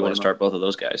mean, yeah, you want to start both of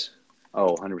those guys.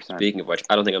 Oh, 100%. Speaking of which,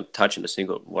 I don't think I'm touching a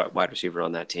single wide receiver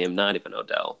on that team. Not even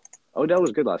Odell. Odell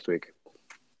was good last week.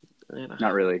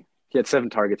 Not really. He had 7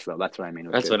 targets, though. That's what I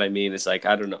mean. That's what I mean. It's like,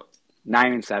 I don't know.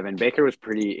 9 and 7. Baker was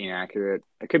pretty inaccurate.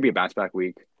 It could be a bounce back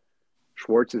week.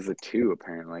 Schwartz is a 2,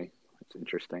 apparently. That's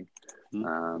interesting.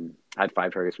 Had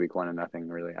 5 targets week 1 and nothing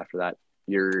really after that.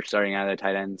 You're starting out of the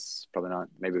tight ends? Probably not.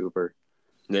 Maybe Hooper.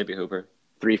 3-5,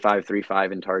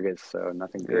 3-5 in targets, so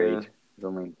nothing great. Yeah.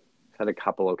 He's had a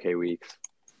couple okay weeks.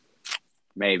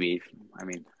 Maybe. I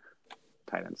mean,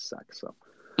 tight ends suck, so.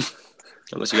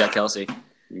 Unless you got Kelsey.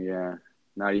 Yeah.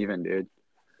 Not even, dude.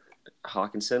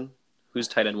 Hawkinson? Who's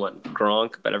tight end 1?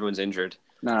 Gronk, but everyone's injured.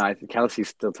 No, I think Kelsey's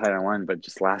still tight end 1, but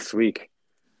just last week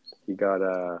he got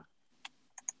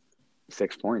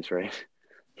 6 points, right?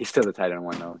 He's still the tight end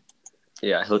 1, though.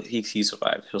 Yeah, he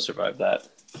survived. He'll survive that.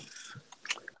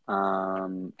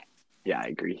 Yeah, I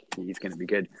agree. He's going to be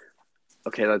good.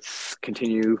 Okay, let's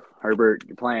continue. Herbert,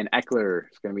 you're playing Eckler.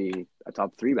 It's going to be a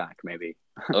top 3 back, maybe.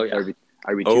 Oh yeah.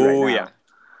 RB2 right now. Yeah.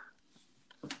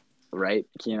 Right?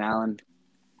 Keenan Allen,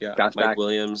 Yeah. bounce Mike back.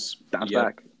 Williams. Bounce Yep.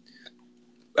 back.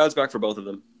 Bounce back for both of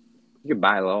them. You could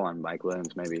buy low on Mike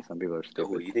Williams, maybe. Some people are Oh,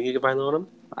 stupid. you think you could buy low on him?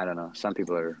 I don't know. Some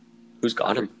people are. Who's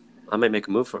got him? I might make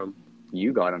a move for him.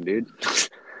 You got him, dude.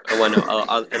 Oh, I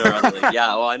know. In our other league.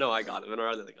 Yeah, well, I know I got him in our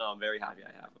other league. Oh, I'm very happy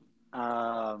I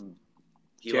have him.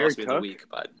 He Jared lost me Cook? the week,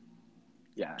 but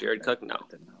Yeah. Jared Cook, no.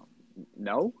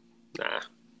 No? Nah.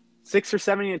 6 or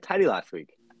 7 in a tidy last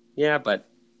week. Yeah, but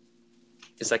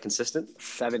is that consistent?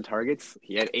 7 targets.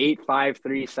 He had 8, 5,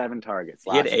 3, 7 targets.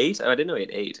 He had 8? Oh, I didn't know he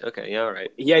had 8. Okay, yeah, all right.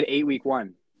 He had 8 week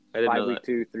 1, I didn't 5 know week that.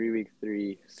 2, 3 week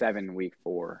 3, 7 week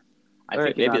 4. I All think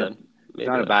right, maybe he's then. Maybe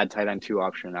not then. a bad tight end 2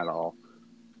 option at all.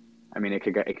 I mean, it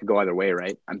could go either way,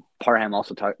 right? And Parham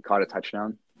also caught a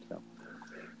touchdown, so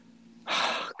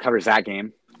covers that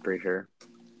game, pretty sure.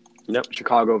 Yep.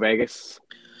 Chicago, Vegas,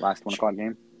 last 1 o'clock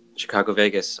game. Chicago,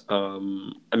 Vegas. I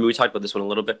mean, we talked about this one a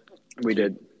little bit. We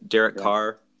did. Derek Yeah.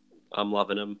 Carr, I'm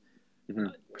loving him.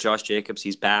 Mhm. Josh Jacobs,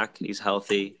 he's back. He's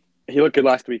healthy. He looked good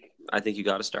last week. I think you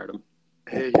got to start him.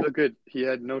 Hey, he looked good. He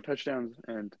had no touchdowns,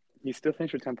 and he still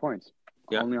finished with 10 points.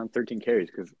 Yeah. Only on 13 carries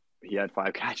because he had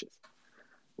 5 catches,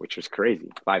 which was crazy.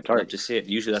 5 Love targets. to see it.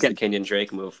 Usually that's the Kenyon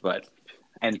Drake move, but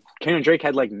And Kenyon Drake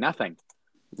had like nothing.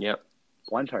 yep.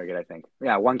 1 target, I think.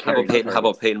 Yeah, 1 How carry.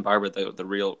 about Peyton Barber, the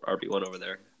real RB1 over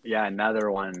there? Yeah,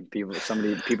 another one.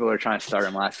 People are trying to start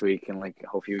him last week and like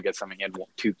hope he would get something. He had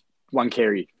 1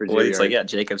 carry for 0 Well, it's like,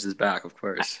 yards. yeah, Jacobs is back, of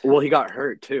course. Well, he got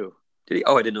hurt too. Did he?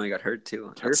 Oh, I didn't know he got hurt too.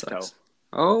 That Turf sucks. toe.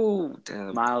 Oh,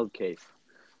 damn. Mild case.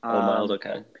 Mild,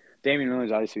 okay. Damian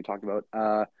Williams, obviously, we talked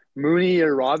about. Mooney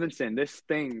or Robinson, this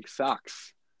thing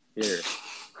sucks here.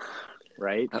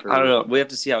 Right? I don't know. We have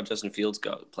to see how Justin Fields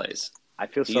plays. I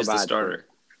feel so He's bad. the starter.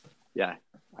 Yeah.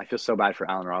 I feel so bad for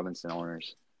Allen Robinson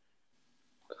owners.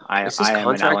 Is his I am an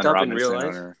contract Allen up in Robinson real life?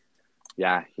 owner.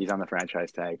 Yeah, he's on the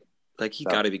franchise tag. Like, he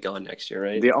So- got to be gone next year,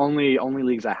 right? The only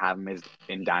leagues I have him is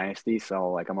in Dynasty,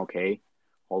 so like I'm okay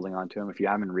holding on to him. If you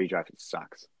have him in redraft, it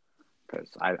sucks because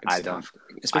I It's don't. tough.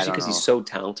 Especially don't because he's know. so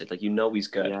talented. Like, he's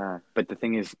good. Yeah, but the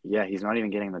thing is, he's not even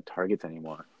getting the targets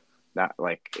anymore. That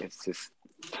it's just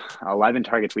 11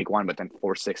 targets week 1, but then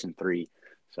 4, 6, and 3,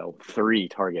 so 3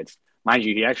 targets. Mind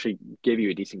you, he actually gave you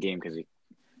a decent game because he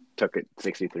took it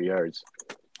 63 yards.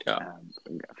 Yeah.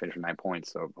 And finished with 9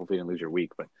 points, so hopefully you didn't lose your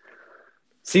week. But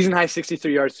season high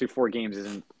 63 yards through 4 games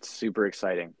isn't super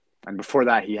exciting. And before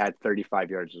that, he had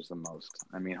 35 yards was the most.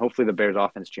 I mean, hopefully the Bears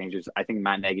offense changes. I think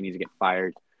Matt Nagy needs to get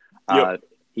fired. Yep.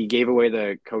 He gave away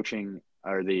the coaching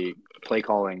or the play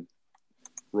calling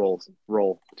role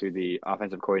to the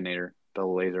offensive coordinator, Bill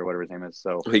Lazor, whatever his name is.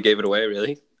 So, He gave it away,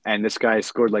 really? and this guy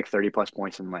scored like 30 plus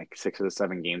points in like 6 of the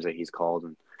 7 games that he's called,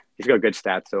 and he's got good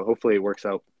stats. So hopefully it works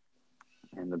out.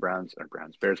 And the Bears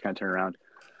kind of turn around.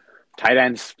 Tight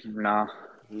ends, nah.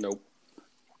 Nope.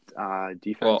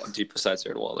 Defense. Well, besides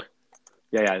Darren Waller.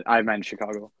 Yeah, I meant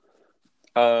Chicago.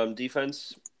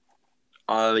 Defense.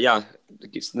 Yeah.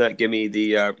 Give me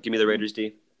the Raiders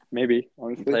D. Maybe,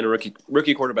 honestly. Playing a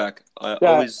rookie quarterback.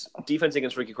 Always defense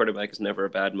against rookie quarterback is never a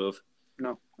bad move.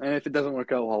 No, and if it doesn't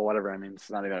work out, well, whatever. I mean, it's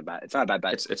not a bad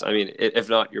bet. It's. I mean, if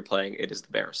not, you're playing. It is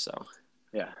the Bears. So.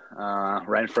 Yeah.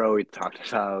 Renfro, we talked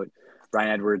about. Brian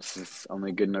Edwards is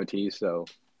only good in OT, so.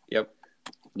 Yep.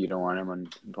 You don't want him on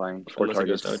playing 4 Unless he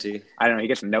goes targets. to OT. I don't know. He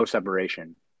gets no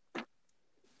separation.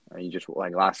 You just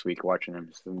like last week watching him,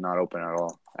 it's not open at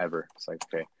all ever. It's like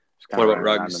okay. Just What about running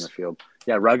around Ruggs? in the field?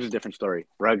 Yeah, Ruggs is a different story.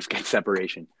 Ruggs gets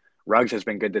separation. Ruggs has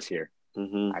been good this year,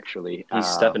 Mm-hmm. actually. He's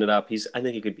stepping it up. I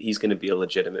think he's going to be a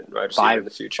legitimate wide receiver in the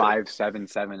future. 5, 7,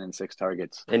 7, and 6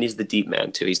 targets. And he's the deep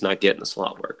man too. He's not getting the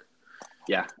slot work.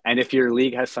 Yeah, and if your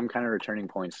league has some kind of returning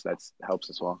points, that helps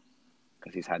as well,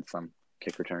 because he's had some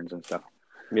kick returns and stuff.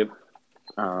 Yep.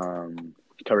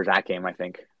 Covers that game, I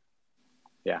think.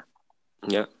 Yeah.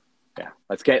 Yeah.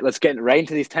 Let's get right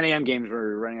into these 10 a.m. games.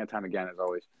 We're running out of time again, as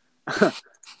always.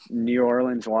 New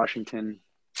Orleans, Washington.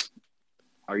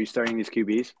 Are you starting these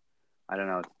QBs? I don't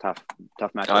know. It's tough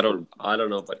matchup. I don't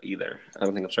know about either. I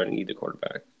don't think I'm starting either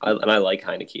quarterback. I like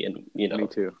Heineke, and Me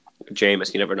too.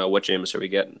 Jameis. You never know what Jameis are we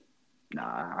getting.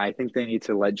 Nah, I think they need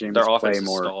to let James Their play offense is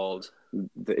more. stalled.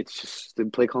 It's just the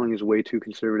play calling is way too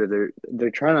conservative. They're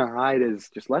trying to hide as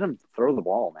just let him throw the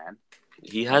ball, man.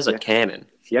 He has a cannon.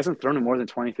 He hasn't thrown it more than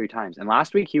 23 times. And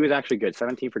last week he was actually good.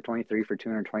 17 for 23 for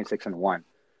 226 and 1.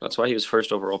 That's why he was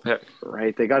first overall pick.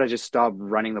 Right? They got to just stop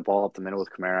running the ball up the middle with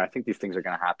Kamara. I think these things are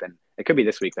going to happen. It could be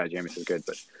this week that Jameis is good,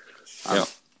 but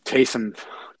Taysom,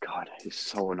 God, he's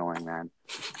so annoying, man.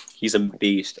 He's a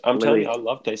beast. I'm telling you, I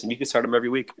love Taysom. You can start him every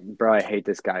week. Bro, I hate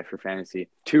this guy for fantasy.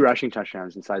 2 rushing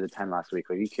touchdowns inside the 10 last week.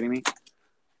 Are you kidding me?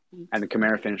 And the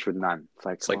Kamara finished with none.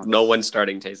 It's like no one's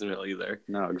starting Taysom Hill either.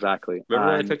 No, exactly.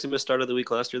 Remember when I picked him as start of the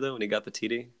week last year, though, when he got the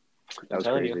TD? That was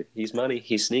crazy. You, he's money.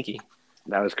 He's sneaky.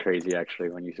 That was crazy, actually,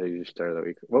 when you said you started the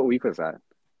week. What week was that?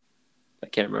 I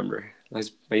can't remember. I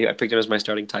picked him as my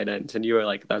starting tight end, and you were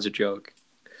like, that was a joke.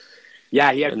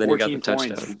 Yeah, he had and then 14 he got the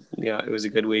points. Touchdown. Yeah, it was a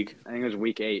good week. I think it was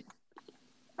week 8.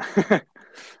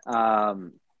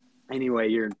 Anyway,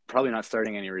 you're probably not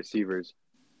starting any receivers.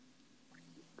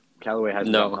 Callaway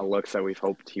hasn't gotten the looks that we've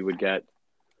hoped he would get.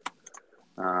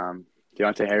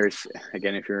 Deontay Harris,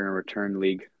 again, if you're in a return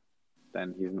league,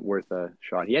 then he's worth a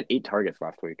shot. He had 8 targets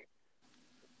last week.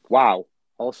 Wow.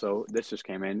 Also, this just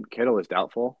came in. Kittle is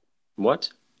doubtful. What?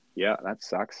 Yeah, that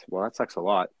sucks. Well, that sucks a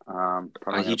lot.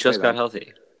 He just got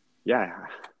healthy. Yeah.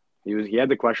 He had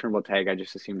the questionable tag. I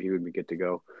just assumed he would be good to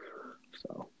go.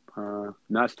 So,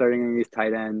 not starting any of these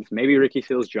tight ends. Maybe Ricky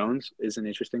Seals-Jones is an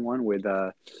interesting one with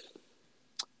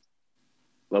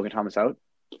Logan Thomas out.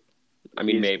 I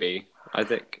mean, maybe. I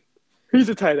think he's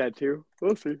a tight end too.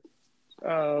 We'll see.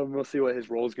 We'll see what his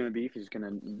role is going to be, if he's going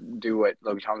to do what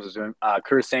Logan Thomas is doing.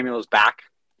 Curtis Samuel is back.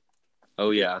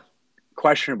 Oh, yeah.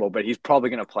 Questionable, but he's probably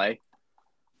going to play,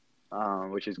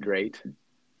 which is great.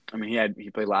 I mean, he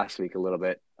played last week a little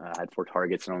bit, had 4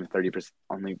 targets and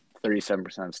only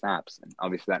 37% of snaps. And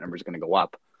obviously that number is going to go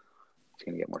up. He's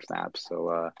going to get more snaps.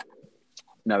 So,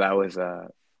 no, that was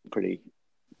pretty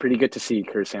good to see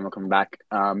Curtis Samuel come back.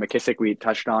 McKissick, we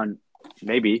touched on,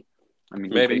 maybe. I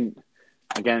mean, maybe.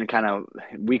 Again, kind of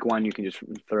week 1 you can just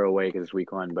throw away because it's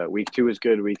week 1. But week 2 was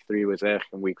good, week 3 was and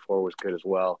week 4 was good as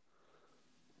well.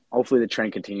 Hopefully the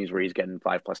trend continues where he's getting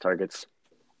 5+ targets.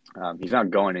 He's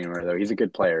not going anywhere though. He's a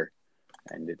good player,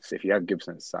 and if you have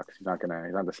Gibson, it sucks. He's not the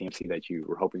CMC that you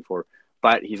were hoping for.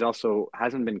 But he's also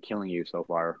hasn't been killing you so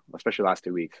far, especially last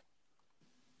 2 weeks.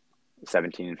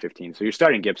 17 and 15. So you're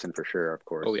starting Gibson for sure, of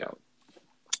course. Oh yeah,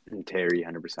 and Terry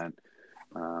 100%.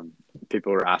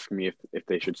 People were asking me if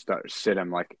they should sit him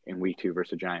like in week 2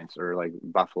 versus Giants or like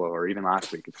Buffalo or even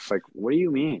last week. It's like, what do you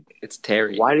mean? It's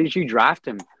Terry. Why did you draft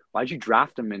him? Why did you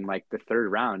draft him in like the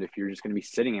 3rd round if you're just going to be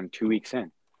sitting him 2 weeks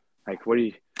in? Like, what do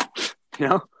you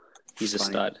know? He's a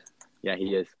stud. Yeah,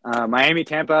 he is. Miami,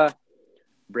 Tampa,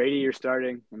 Brady, you're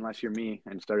starting unless you're me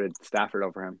and started Stafford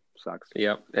over him. Sucks.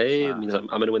 Yep. Hey, I'm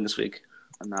going to win this week.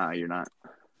 No, you're not.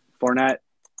 Fournette,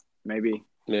 maybe.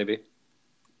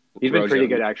 He's been pretty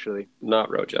good, actually.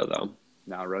 Not Rojo, though.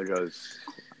 No, Rojo's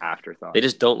afterthought. They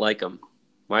just don't like him.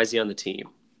 Why is he on the team?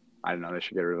 I don't know. They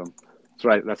should get rid of him. That's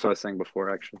right. That's what I was saying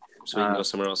before, actually. So he can go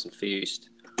somewhere else and feast.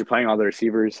 You're playing all the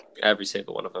receivers. Every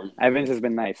single one of them. Evans has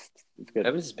been nice. It's good.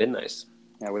 Evans has been nice.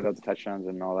 Yeah, without the touchdowns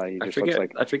and all that.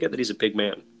 I forget that he's a big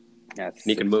man. Yeah,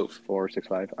 he can move. 4,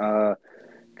 6'5".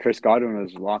 Chris Godwin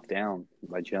was locked down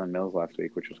by Jalen Mills last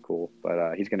week, which was cool.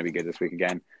 But he's going to be good this week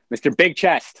again. Mr. Big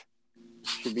Chest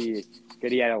should be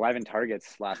good. He had 11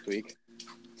 targets last week.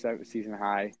 Season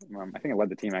high. I think I led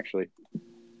the team, actually.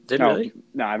 Really?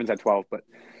 No, Evans had 12, but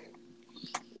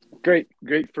great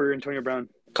for Antonio Brown.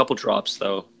 A couple drops,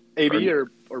 though. AB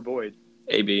or Boyd?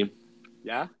 AB.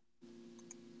 Yeah?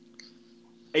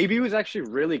 AB was actually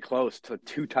really close to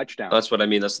 2 touchdowns. That's what I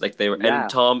mean. That's like they were. Yeah. And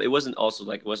Tom, it wasn't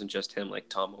just him. Like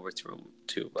Tom overthrew him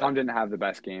too. But... Tom didn't have the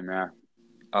best game. Yeah,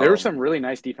 there were some really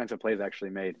nice defensive plays actually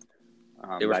made.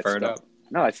 They were fired up.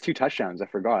 No, it's 2 touchdowns. I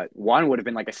forgot. One would have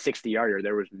been like a 60-yarder.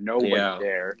 There was nobody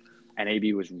there, and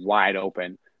AB was wide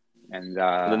open. And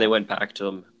then they went back to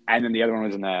him. And then the other one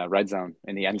was in the red zone,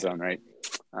 in the end zone, right?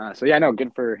 So yeah, no,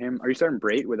 good for him. Are you starting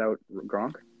Brait without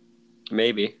Gronk?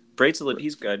 Maybe. Brait's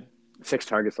he's good. 6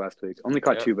 targets last week. Only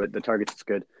caught 2, but the targets is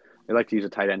good. They like to use the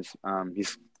tight ends.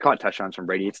 He's caught touchdowns from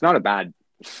Brady. It's not a bad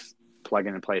plug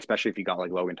in and play, especially if you got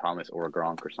like Logan Thomas or a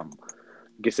Gronk or something.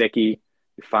 Gesicki,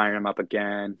 you're firing him up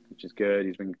again, which is good.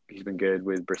 He's been good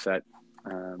with Brissett.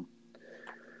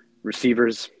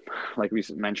 Receivers, like we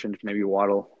mentioned, maybe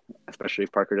Waddle, especially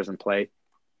if Parker doesn't play.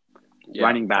 Yeah.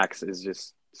 Running backs is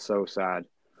just so sad.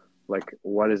 Like,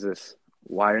 what is this?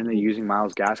 Why aren't they using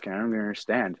Myles Gaskin? I don't even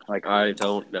understand. Like, I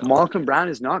don't know. Malcolm Brown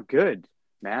is not good,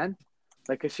 man.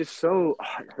 Like, it's just so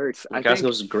it hurts. Gaskin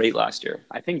was great last year.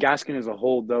 I think Gaskin as a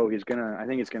whole, though, I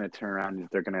think it's gonna turn around.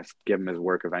 They're gonna give him his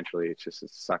work eventually. It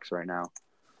sucks right now.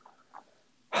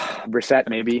 Brissett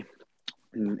maybe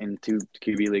in 2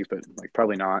 QB leagues, but like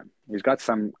probably not. He's got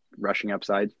some rushing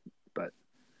upside, but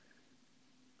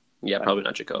probably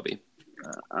not Jacoby.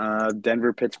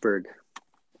 Denver, Pittsburgh.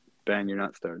 Ben, you're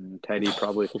not starting. Teddy,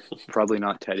 probably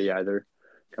not Teddy either.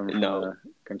 Coming from a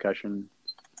concussion.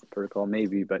 protocol,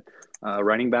 maybe. But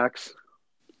running backs,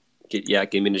 Give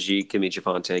me Najee, give me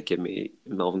Javonte, give me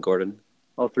Melvin Gordon.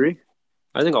 all three?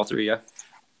 I think all three, yeah.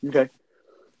 Okay.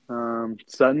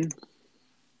 Sutton,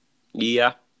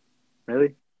 Yeah.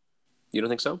 really? You don't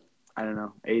think so? I don't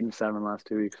know. 8 and 7 last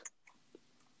 2 weeks.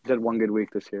 He's had one good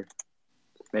week this year.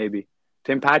 Maybe.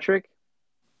 Tim Patrick,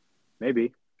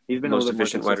 maybe. He's been Most a little bit more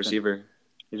efficient wide consistent. receiver.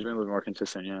 He's been a little more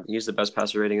consistent, yeah. He's the best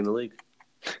passer rating in the league.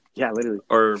 Yeah, literally.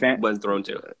 Or when thrown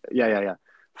to. Yeah.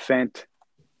 Fant,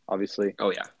 obviously.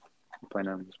 Oh, yeah. Playing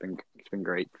him. It's been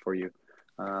great for you.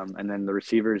 And then the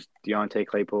receivers, Deontay,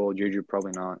 Claypool, Juju,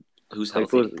 probably not. Who's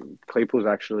healthy? Claypool's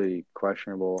actually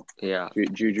questionable. Yeah.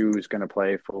 Juju's going to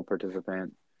play full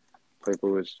participant.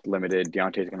 Claypool is limited.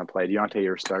 Deontay's going to play. Deontay,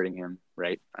 you're starting him,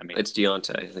 right? I mean, It's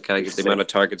Deontay. The guy gets the amount of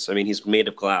targets. I mean, he's made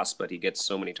of glass, but he gets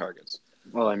so many targets.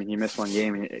 well, I mean, he missed one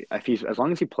game. As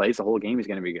long as he plays the whole game, he's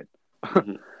going to be good.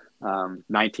 Mm-hmm.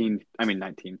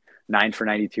 9 for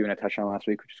 92 and a touchdown last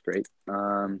week, which is great.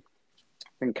 I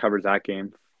think covers that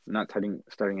game. Not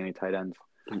starting any tight ends.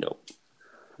 No.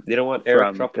 They don't want Eric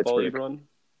From drop the ball Pittsburgh. even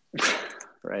on?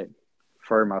 Right.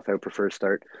 Farmouth, I would prefer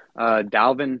start.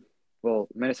 Dalvin,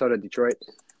 Minnesota, Detroit.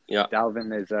 Yeah.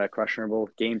 Dalvin is questionable.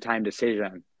 Game time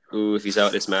decision. Ooh, if he's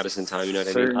out, it's Madison time. You know what I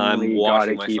mean? Certainly I'm got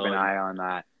watching to my keep phone an eye on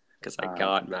that. because I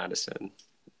got Madison.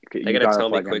 You They got to gotta tell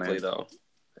me plug him quickly, in. though.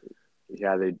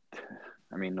 Yeah,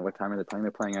 what time are they playing?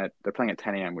 They're playing at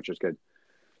 10 a.m., which is good.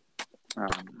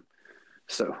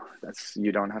 So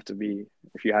you don't have to be,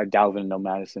 if you have Dalvin, no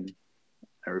Madison,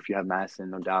 or if you have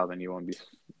Madison, no Dalvin, you won't be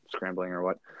scrambling or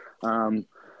what.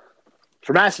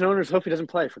 For Madison owners, hope he doesn't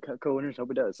play. For co-owners, hope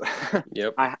he does.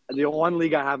 Yep. The one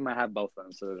league I have him, I have both of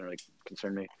them, so it doesn't really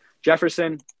concern me.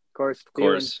 Jefferson, of course.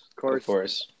 Thielen, of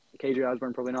course. KJ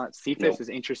Osborne, probably not. Cephas is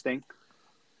interesting.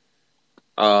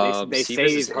 They say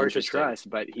he's hard to trust,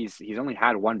 but he's only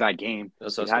had one bad game.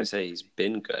 That's what I was going to say. He's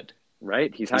been good.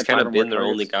 Right? He's kind of been their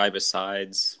only guy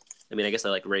besides. I mean, I guess I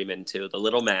like Raymond too. The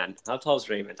little man. How tall is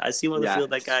Raymond? I see him on the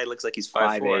field. That guy looks like he's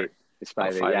 5'4". He's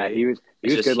 5'8". Yeah, he was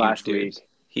good last week.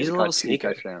 He's a little sneaky.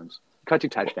 Caught 2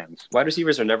 touchdowns. Wide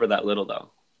receivers are never that little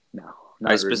though. No.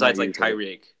 Besides like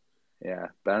Tyreek. Yeah,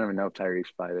 but I don't even know if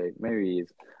Tyreek's 5'8". Maybe he is.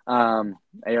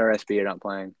 ARSB are not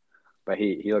playing, but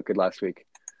he looked good last week.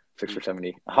 6 for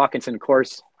 70. Hawkinson, of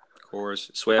course.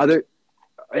 Swift.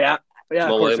 Yeah,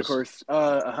 Jamal of course.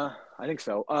 I think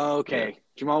so. Okay. Yeah.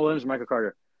 Jamal Williams, Michael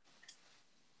Carter.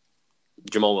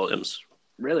 Jamal Williams.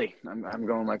 Really? I'm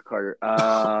going Michael Carter.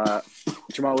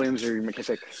 Jamal Williams or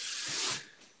McKissick?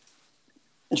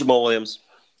 Jamal Williams.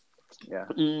 Yeah.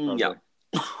 Yeah.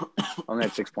 Only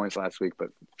had 6 points last week, but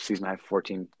season high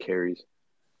 14 carries.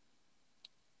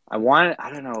 I'm going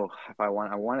to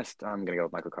go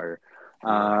with Michael Carter.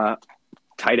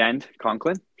 Tight end,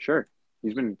 Conklin? Sure.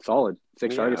 He's been solid.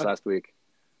 6 targets last week.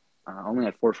 Only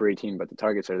had 4 for 18, but the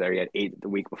targets are there. He had 8 the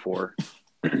week before.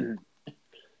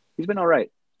 He's been all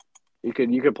right. You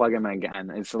could plug him in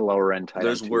again. It's a lower end tight end.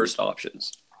 There's worse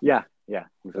options. Yeah.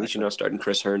 Exactly. At least you're not starting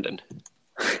Chris Herndon.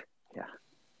 Yeah.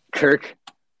 Kirk,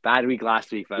 bad week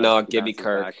last week. No, give me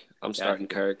Kirk. Back. I'm starting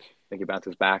Kirk. I think he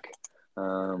bounces back.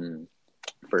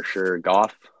 For sure.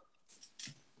 Goff.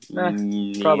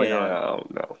 Probably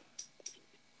not. No.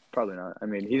 Probably not. I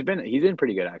mean, he's been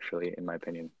pretty good actually, in my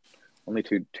opinion. Only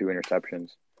two interceptions.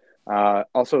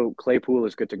 Also, Claypool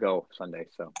is good to go Sunday.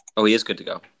 So. Oh, he is good to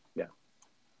go. Yeah.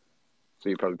 So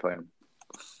you probably play him.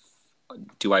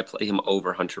 Do I play him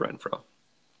over Hunter Renfrow?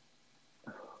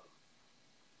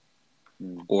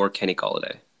 Or Kenny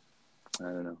Golladay? I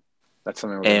don't know. That's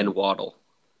something. And Waddle.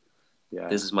 Yeah.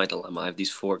 This is my dilemma. I have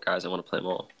these 4 guys. I want to play them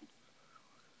all.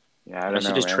 Yeah, I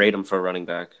should just trade them for a running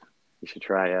back. You should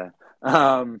try,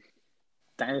 yeah.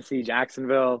 Dynasty,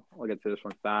 Jacksonville. We'll get through this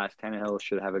one fast. Tannehill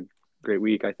should have a great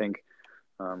week, I think.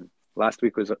 Last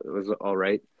week was all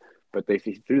right, but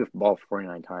he threw the ball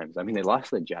 49 times. I mean, they lost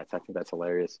to the Jets. I think that's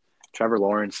hilarious. Trevor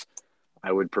Lawrence,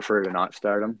 I would prefer to not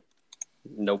start him.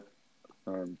 Nope.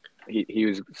 He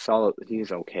was solid. He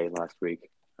was okay last week.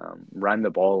 Ran the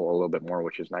ball a little bit more,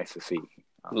 which is nice to see.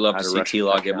 Love to see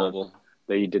T-Law get mobile.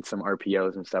 They did some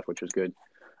RPOs and stuff, which was good.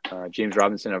 James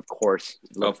Robinson, of course,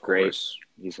 looked great.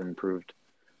 He's improved.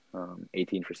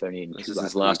 18 for 78. This is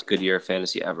his last good year of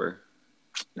fantasy ever.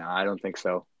 No, I don't think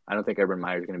so. I don't think Urban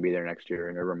Meyer is going to be there next year,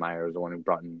 and Urban Meyer was the one who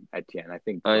brought in Etienne. I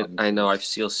think. I know. I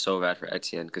feel so bad for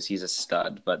Etienne because he's a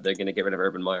stud, but they're going to get rid of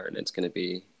Urban Meyer, and it's going to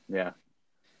be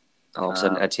all of a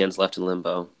sudden Etienne's left in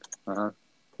limbo.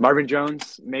 Marvin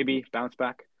Jones maybe bounce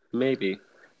back. Maybe.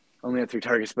 Only had 3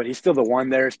 targets, but he's still the one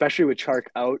there, especially with Chark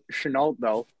out. Chenault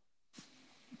though,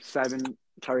 7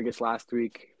 targets last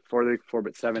week, 4 the week before,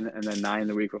 but 7 and then 9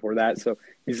 the week before that. So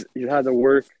he's had to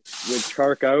work with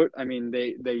Chark out. I mean,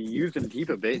 they used him deep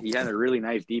a bit. He had a really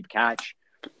nice deep catch,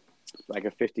 like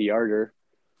a 50-yarder,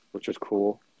 which was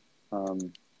cool.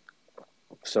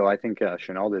 So I think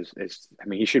Chenault is. I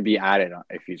mean, he should be added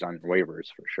if he's on waivers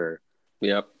for sure.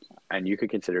 Yep. And you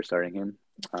could consider starting him.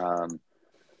 Like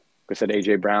I said,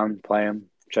 AJ Brown, play him.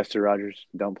 Chester Rogers,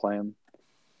 don't play him.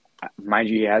 Mind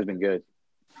you, he has been good.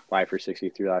 5 for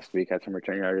 63 last week, had some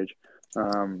return yardage.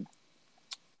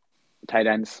 Tight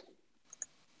ends,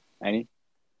 any?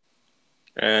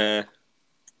 What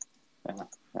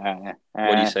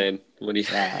are you saying? What do you?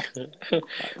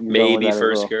 Maybe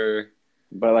Firsker.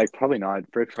 But like probably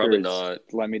not. Probably not.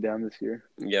 Let me down this year.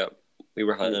 Yep, we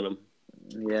were high on him.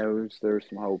 Yeah, there was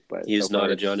some hope, but he's so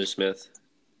not a Jonnu Smith.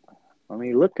 I mean,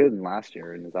 he looked good in last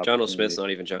year. Jonnu Smith's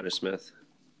not even Jonnu Smith.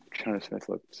 Jonnu Smith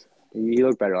he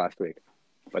looked better last week,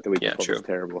 but the week before was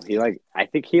terrible. I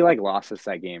think he lost us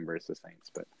that game versus the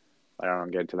Saints, but I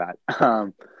don't get to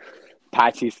that.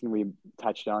 Pat Houston, we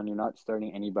touched on. You're not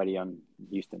starting anybody on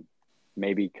Houston.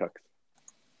 Maybe Cooks.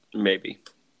 Maybe.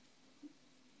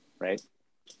 Right?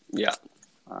 Yeah.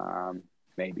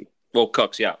 Maybe. Well,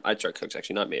 Cooks, yeah. I'd start Cooks,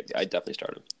 actually. Not maybe. I'd definitely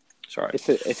start him. Sorry.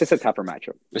 It's just a tougher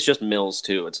matchup. It's just Mills,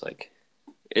 too. It's like,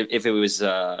 if it was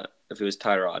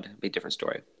Tyrod, it'd be a different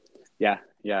story. Yeah,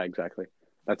 exactly.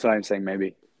 That's what I'm saying,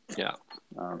 maybe. Yeah.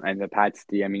 And the Pats,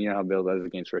 I mean, you know how Bill does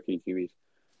against rookie QBs.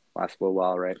 Last little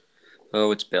while, right?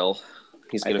 Oh, it's Bill.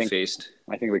 He's going to face.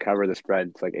 I think we cover the spread.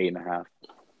 It's like 8.5.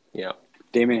 Yeah.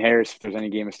 Damian Harris, if there's any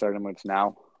game to start him, it's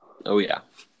now. Oh, yeah.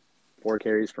 4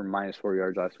 carries for -4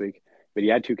 yards last week. But he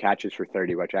had 2 catches for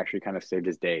 30, which actually kind of saved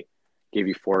his day. Gave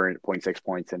you 4.6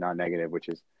 points and non-negative, which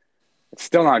is it's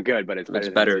still not good, but it's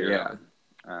better. Yeah.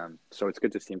 So it's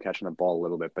good to see him catching the ball a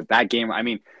little bit. But that game, I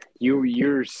mean,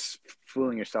 you're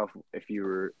fooling yourself if you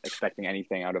were expecting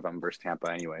anything out of him versus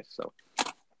Tampa anyway. So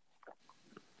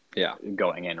yeah,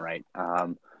 going in, right?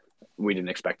 We didn't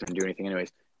expect him to do anything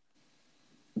anyways.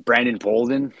 Brandon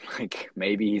Bolden, like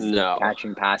maybe he's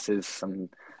catching passes.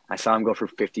 I saw him go for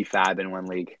 50 fab in one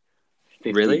league.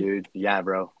 50, really? Dude. Yeah,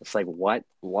 bro. It's like, what?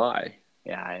 Why?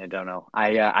 Yeah, I don't know.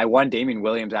 I won Damian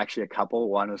Williams actually a couple.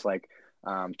 One was like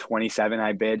 27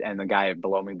 I bid, and the guy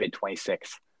below me bid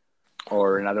 26.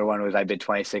 Or another one was I bid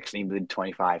 26 and he bid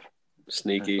 25.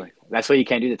 Sneaky. That's why you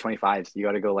can't do the 25s. You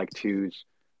got to go like 2s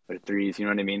or 3s. You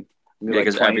know what I mean? Yeah,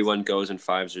 because everyone goes in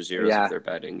 5s or 0s if they're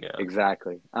betting. Yeah,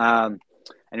 exactly.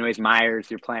 Anyways, Myers,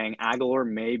 you're playing Aguilar.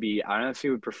 Maybe I honestly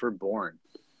would prefer Bourne.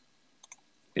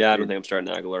 Yeah, I don't think I'm starting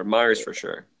Aguilar. Myers for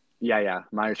sure. Yeah,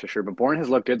 Myers for sure. But Bourne has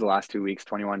looked good the last 2 weeks.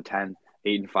 21-10,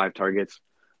 8 and 5 targets.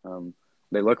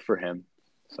 They look for him.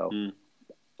 So,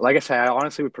 like I said, I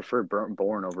honestly would prefer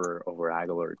Bourne over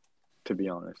Aguilar, to be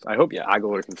honest. I hope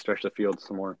Aguilar can stretch the field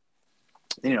some more.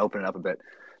 They need to open it up a bit.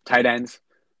 Tight ends,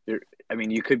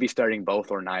 you could be starting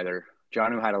both or neither.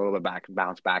 Jonnu had a little bit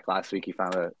bounce back last week. He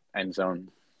found an end zone.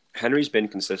 Henry's been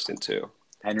consistent too.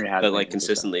 Henry has been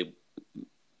consistently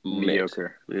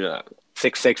mediocre. Yeah.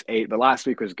 6, 8, but last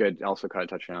week was good. Also caught a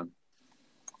touchdown.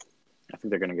 I think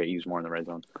they're going to get used more in the red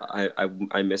zone.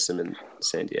 I miss him in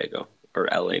San Diego or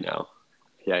LA now.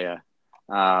 Yeah.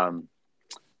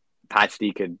 Pat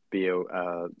D could be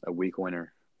a week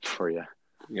winner for you.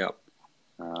 Yep.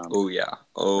 Yeah.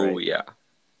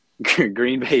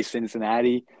 Green Bay,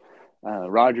 Cincinnati.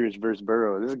 Rodgers versus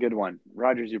Burrow. This is a good one.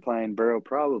 Rodgers, you're playing. Burrow,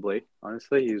 probably.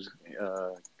 Honestly, he was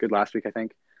good last week, I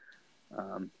think.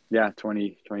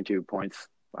 22 points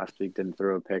last week. Didn't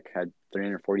throw a pick. Had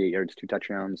 348 yards, 2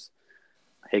 touchdowns.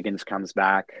 Higgins comes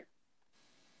back.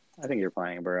 I think you're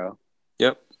playing Burrow.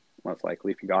 Yep. Most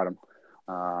likely if you got him.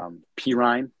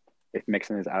 Pirine, if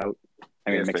Mixon is out.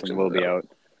 I mean, Mixon will be out.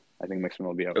 I think Mixon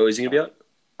will be out. Oh, is he going to be out?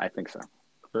 I think so.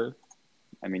 Huh?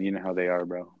 I mean, you know how they are,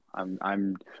 bro. I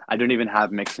don't even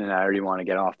have Mixon and I already want to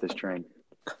get off this train.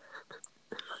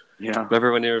 You know?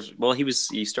 Remember when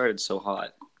he started so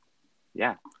hot.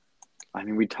 Yeah. I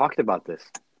mean, we talked about this.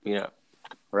 Yeah.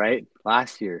 Right?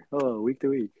 Last year. Oh, week to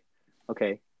week.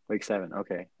 Okay. Week 7.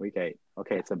 Okay. Week 8.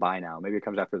 Okay, it's a bye now. Maybe it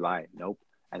comes after the bye. Nope.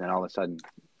 And then all of a sudden,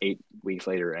 8 weeks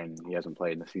later, and he hasn't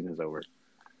played, and the season's over.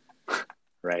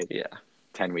 Right? Yeah.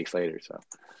 10 weeks later, so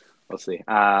we'll see.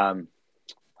 I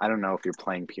don't know if you're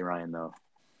playing P. Ryan, though.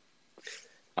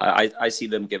 I see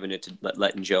them giving it to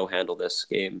letting Joe handle this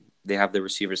game. They have the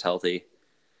receivers healthy.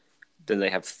 Then they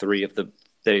have 3 of the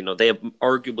they have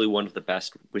arguably one of the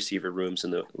best receiver rooms in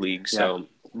the league. So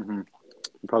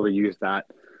probably use that.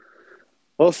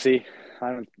 We'll see.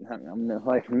 I'm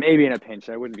like maybe in a pinch.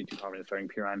 I wouldn't be too confident starting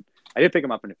Piran. I did pick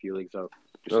him up in a few leagues though.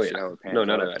 None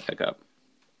of that pick up.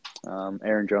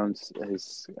 Aaron Jones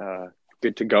is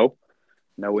good to go.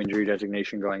 No injury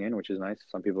designation going in, which is nice.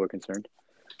 Some people are concerned.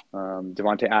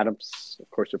 Devontae Adams, of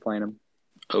course, they're playing him.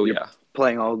 Oh, You're yeah.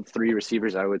 Playing all three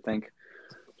receivers, I would think.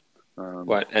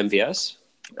 What, MVS?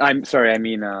 I'm sorry, I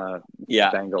mean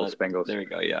Yeah. Bengals. There we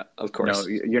go. Yeah, of No, course.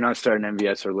 you're not starting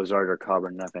MVS or Lazard or Cobb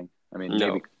or nothing. I mean,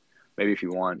 No. maybe if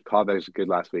you want. Cobb was good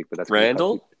last week, but that's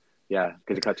Randall?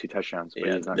 because he caught 2 touchdowns. But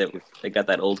Yeah, he's not they got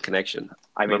that old connection.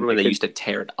 I mean, remember when they used to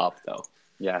tear it up, though?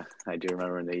 Yeah, I do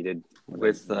remember when they did.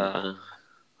 With,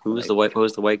 what was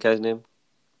the white guy's name?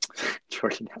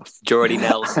 Jordy Nelson. Jordy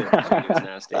Nelson. He was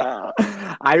nasty.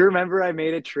 I remember I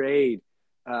made a trade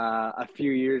a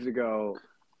few years ago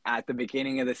at the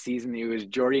beginning of the season. It was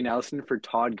Jordy Nelson for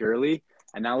Todd Gurley,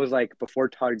 and that was like before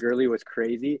Todd Gurley was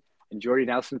crazy. And Jordy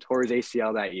Nelson tore his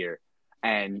ACL that year,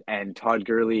 and Todd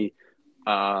Gurley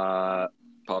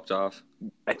popped off.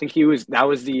 I think that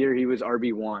was the year he was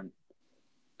RB1.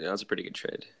 Yeah, that's a pretty good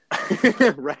trade.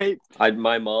 Right?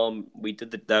 My mom, we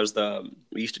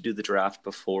used to do the draft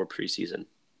before preseason,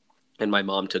 and my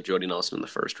mom took Jordy Nelson in the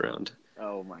first round.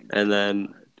 Oh my god! And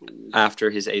then after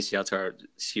his ACL tear,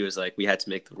 she was like, "We had to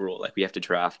make the rule, like we have to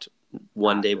draft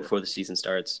one day before the season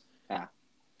starts." Yeah.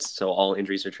 So all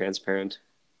injuries are transparent.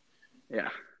 Yeah.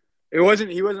 He wasn't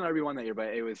RB1 that year,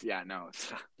 but it was He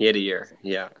had a year.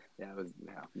 Yeah.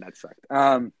 That sucked.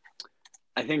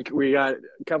 I think we got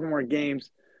a couple more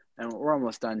games, and we're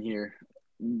almost done here.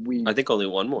 I think only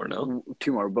one more, no?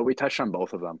 2 more, but we touched on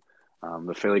both of them.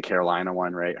 The Philly Carolina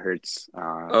one, right? Hurts.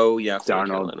 Oh yeah, Darnold,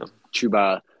 Carolina.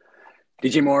 Chuba,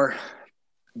 DJ Moore,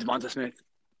 Devonta Smith,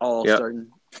 all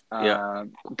starting.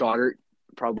 Goddard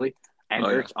probably, and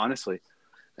Hurts. Honestly,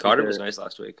 Goddard was nice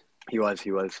last week. He was.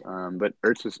 But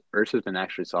Ertz has been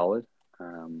actually solid.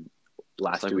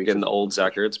 Last 2 weeks, getting the old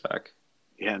Zach Ertz back.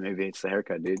 Yeah, maybe it's the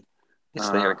haircut, dude. It's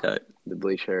the haircut. The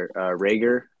bleach hair.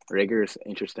 Rager is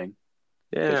interesting.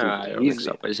 Yeah, I don't think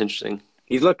so, but it's interesting.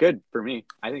 He's looked good for me.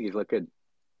 I think he's looked good.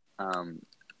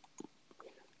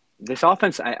 This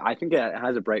offense, I think it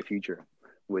has a bright future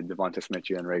with Devonta Smith,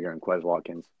 Jalen Rager, and Quez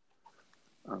Watkins.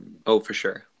 For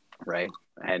sure. Right?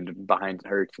 And behind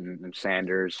Hurts and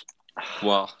Sanders.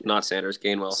 Well, not Sanders,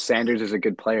 Gainwell. Sanders is a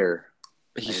good player.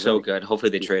 He's so good. Hopefully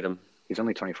they trade him. He's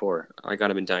only 24. I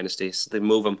got him in Dynasty. So they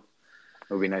move him.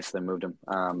 It would be nice if they moved him.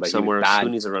 But somewhere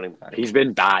soon he's a running back. He's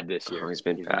been bad this year. He's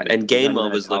been bad. And Gainwell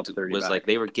was like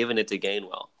they were giving it to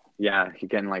Gainwell. Yeah, he's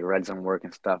getting like red zone work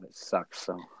and stuff. It sucks.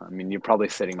 So I mean, you're probably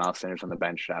sitting Miles Sanders on the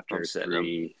bench after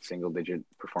 3 single-digit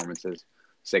performances,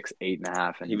 6,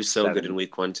 8.5. And he was so 7. good in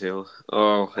week 1 too.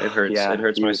 Oh, it hurts. It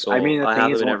hurts my soul. I mean, I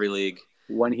have him in every league.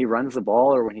 When he runs the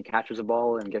ball or when he catches the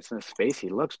ball and gets in his space, he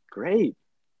looks great.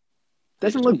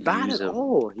 Doesn't look bad at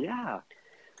all. Yeah.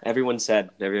 Everyone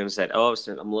said, "Oh,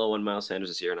 I'm low on Miles Sanders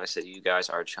this year," and I said, "You guys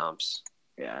are chumps."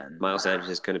 Yeah, Miles Sanders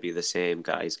is going to be the same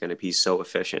guy. He's going to be so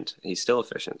efficient. He's still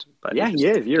efficient, but he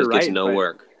is. You're right. Gets no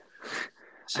work.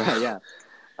 So. Yeah.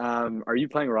 Are you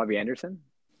playing Robbie Anderson?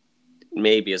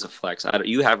 Maybe as a flex.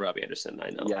 You have Robbie Anderson. I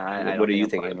know. Yeah. What are you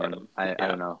thinking about him? I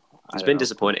don't know. He's been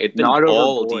disappointing. It's been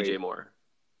all DJ Moore.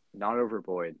 Not over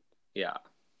Boyd. Yeah,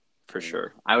 for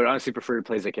sure. I would honestly prefer to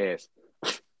play Zacchaeus.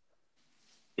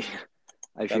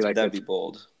 I feel like that'd be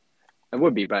bold. It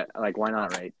would be, but like, why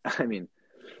not, right? I mean,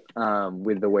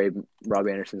 with the way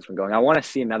Robbie Anderson's been going, I want to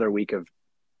see another week of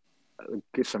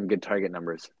some good target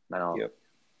numbers. Then I'll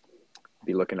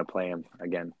be looking to play him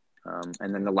again.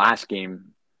 And then the last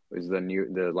game was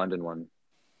the London one.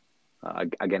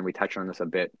 Again, we touched on this a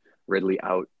bit. Ridley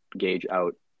out, Gage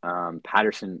out.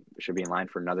 Patterson should be in line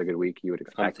for another good week. You would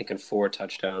expect. I'm thinking 4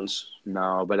 touchdowns.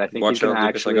 No, but I think Watch he's going to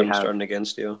actually I'm starting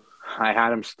against you. I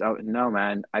had him. No,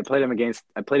 man. I played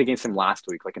against him last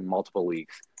week, like in multiple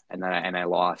leagues, and I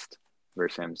lost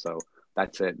versus him. So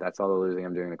that's it. That's all the losing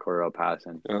I'm doing to Cordell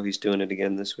Patterson. Oh, he's doing it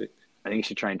again this week. I think you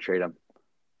should try and trade him.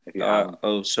 If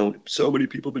you so many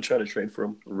people have been trying to trade for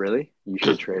him. Really? You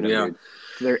should trade him.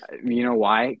 Dude. You know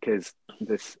why? Because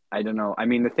I don't know. I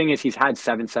mean, the thing is, he's had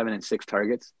 7, 7, and 6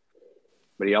 targets,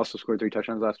 but he also scored 3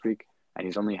 touchdowns last week, and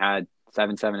he's only had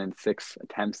 7, 7, and 6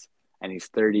 attempts, and he's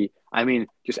 30. I mean,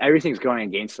 just everything's going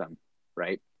against them,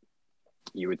 right?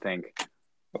 You would think.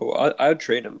 Oh, I would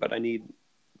trade him, but I need.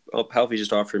 Oh, Palfy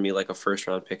just offered me like a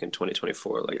first-round pick in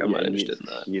 2024. Like, I'm not interested in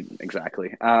that.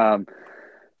 Exactly.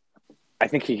 I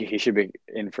think he should be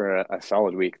in for a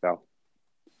solid week, though.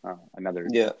 Another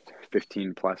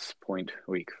 15-plus point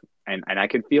week. And I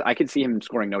could see him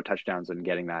scoring no touchdowns and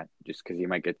getting that just because he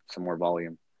might get some more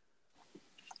volume.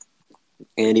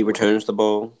 And he returns the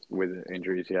ball. With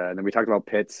injuries, yeah. And then we talked about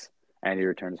Pitts, and he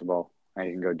returns the ball. And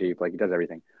he can go deep. Like, he does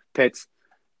everything. Pitts,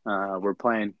 we're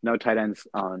playing no tight ends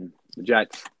on the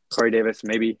Jets. Corey Davis,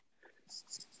 maybe.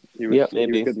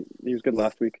 Maybe. He was good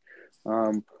last week.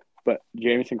 But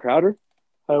Jamison Crowder,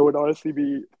 I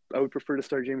would prefer to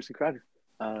start Jamison Crowder.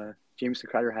 Jamison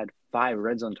Crowder had 5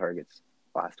 red zone targets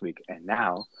last week, and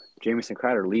now Jamison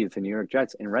Crowder leads the New York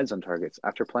Jets in red zone targets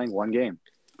after playing 1 game.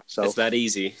 So It's that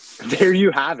easy. there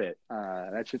you have it.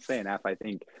 That should say enough. I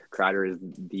think Crowder is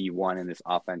the one in this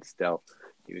offense still.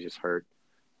 He was just hurt.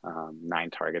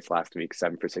 9 targets last week,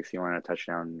 7 for 61 and a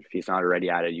touchdown. If he's not already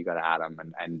at it, you got to add him.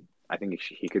 And I think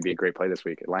he could be a great play this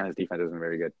week. Atlanta's defense isn't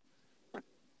very good.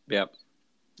 Yep.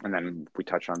 And then we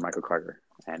touched on Michael Carter.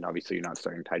 And obviously you're not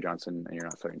starting Ty Johnson and you're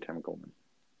not starting Tim Coleman.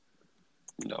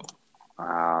 No.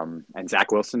 And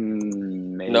Zach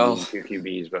Wilson maybe 2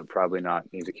 QBs, but probably not.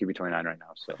 He's a QB 29 right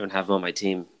now. So I don't have him on my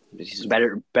team. He's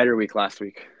better week last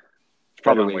week.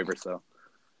 Probably on waivers though.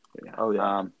 Yeah. Oh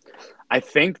yeah. I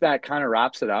think that kind of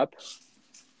wraps it up.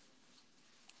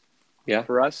 Yeah.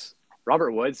 For us,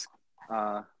 Robert Woods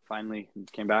finally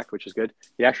came back, which is good.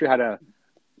 He actually had a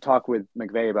talk with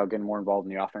McVay about getting more involved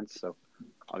in the offense, so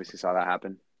obviously saw that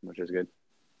happen, which is good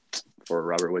for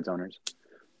Robert Woods owners.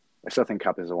 I still think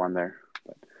Kupp is the one there,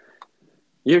 but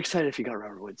you're excited if you got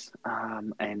Robert Woods,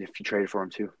 and if you traded for him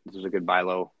too. This was a good buy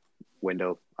low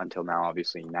window until now.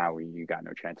 Obviously, now you got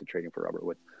no chance of trading for Robert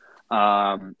Woods.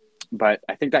 But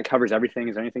I think that covers everything.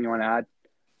 Is there anything you want to add?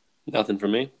 Nothing for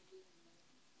me.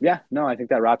 Yeah, no, I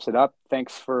think that wraps it up.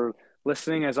 Thanks for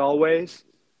listening as always.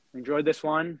 Enjoyed this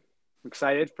one. I'm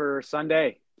excited for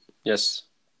Sunday. Yes.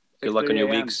 Good luck on your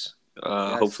weeks.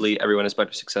 Hopefully everyone has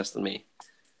better success than me.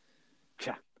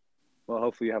 Yeah. Well,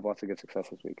 hopefully you have lots of good success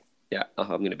this week. Yeah, I'm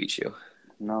going to beat you.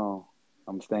 No,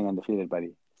 I'm staying undefeated,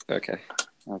 buddy. Okay.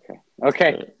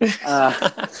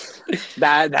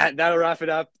 That'll wrap it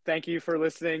up. Thank you for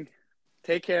listening.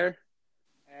 Take care,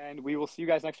 and we will see you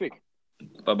guys next week.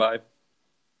 Bye-bye.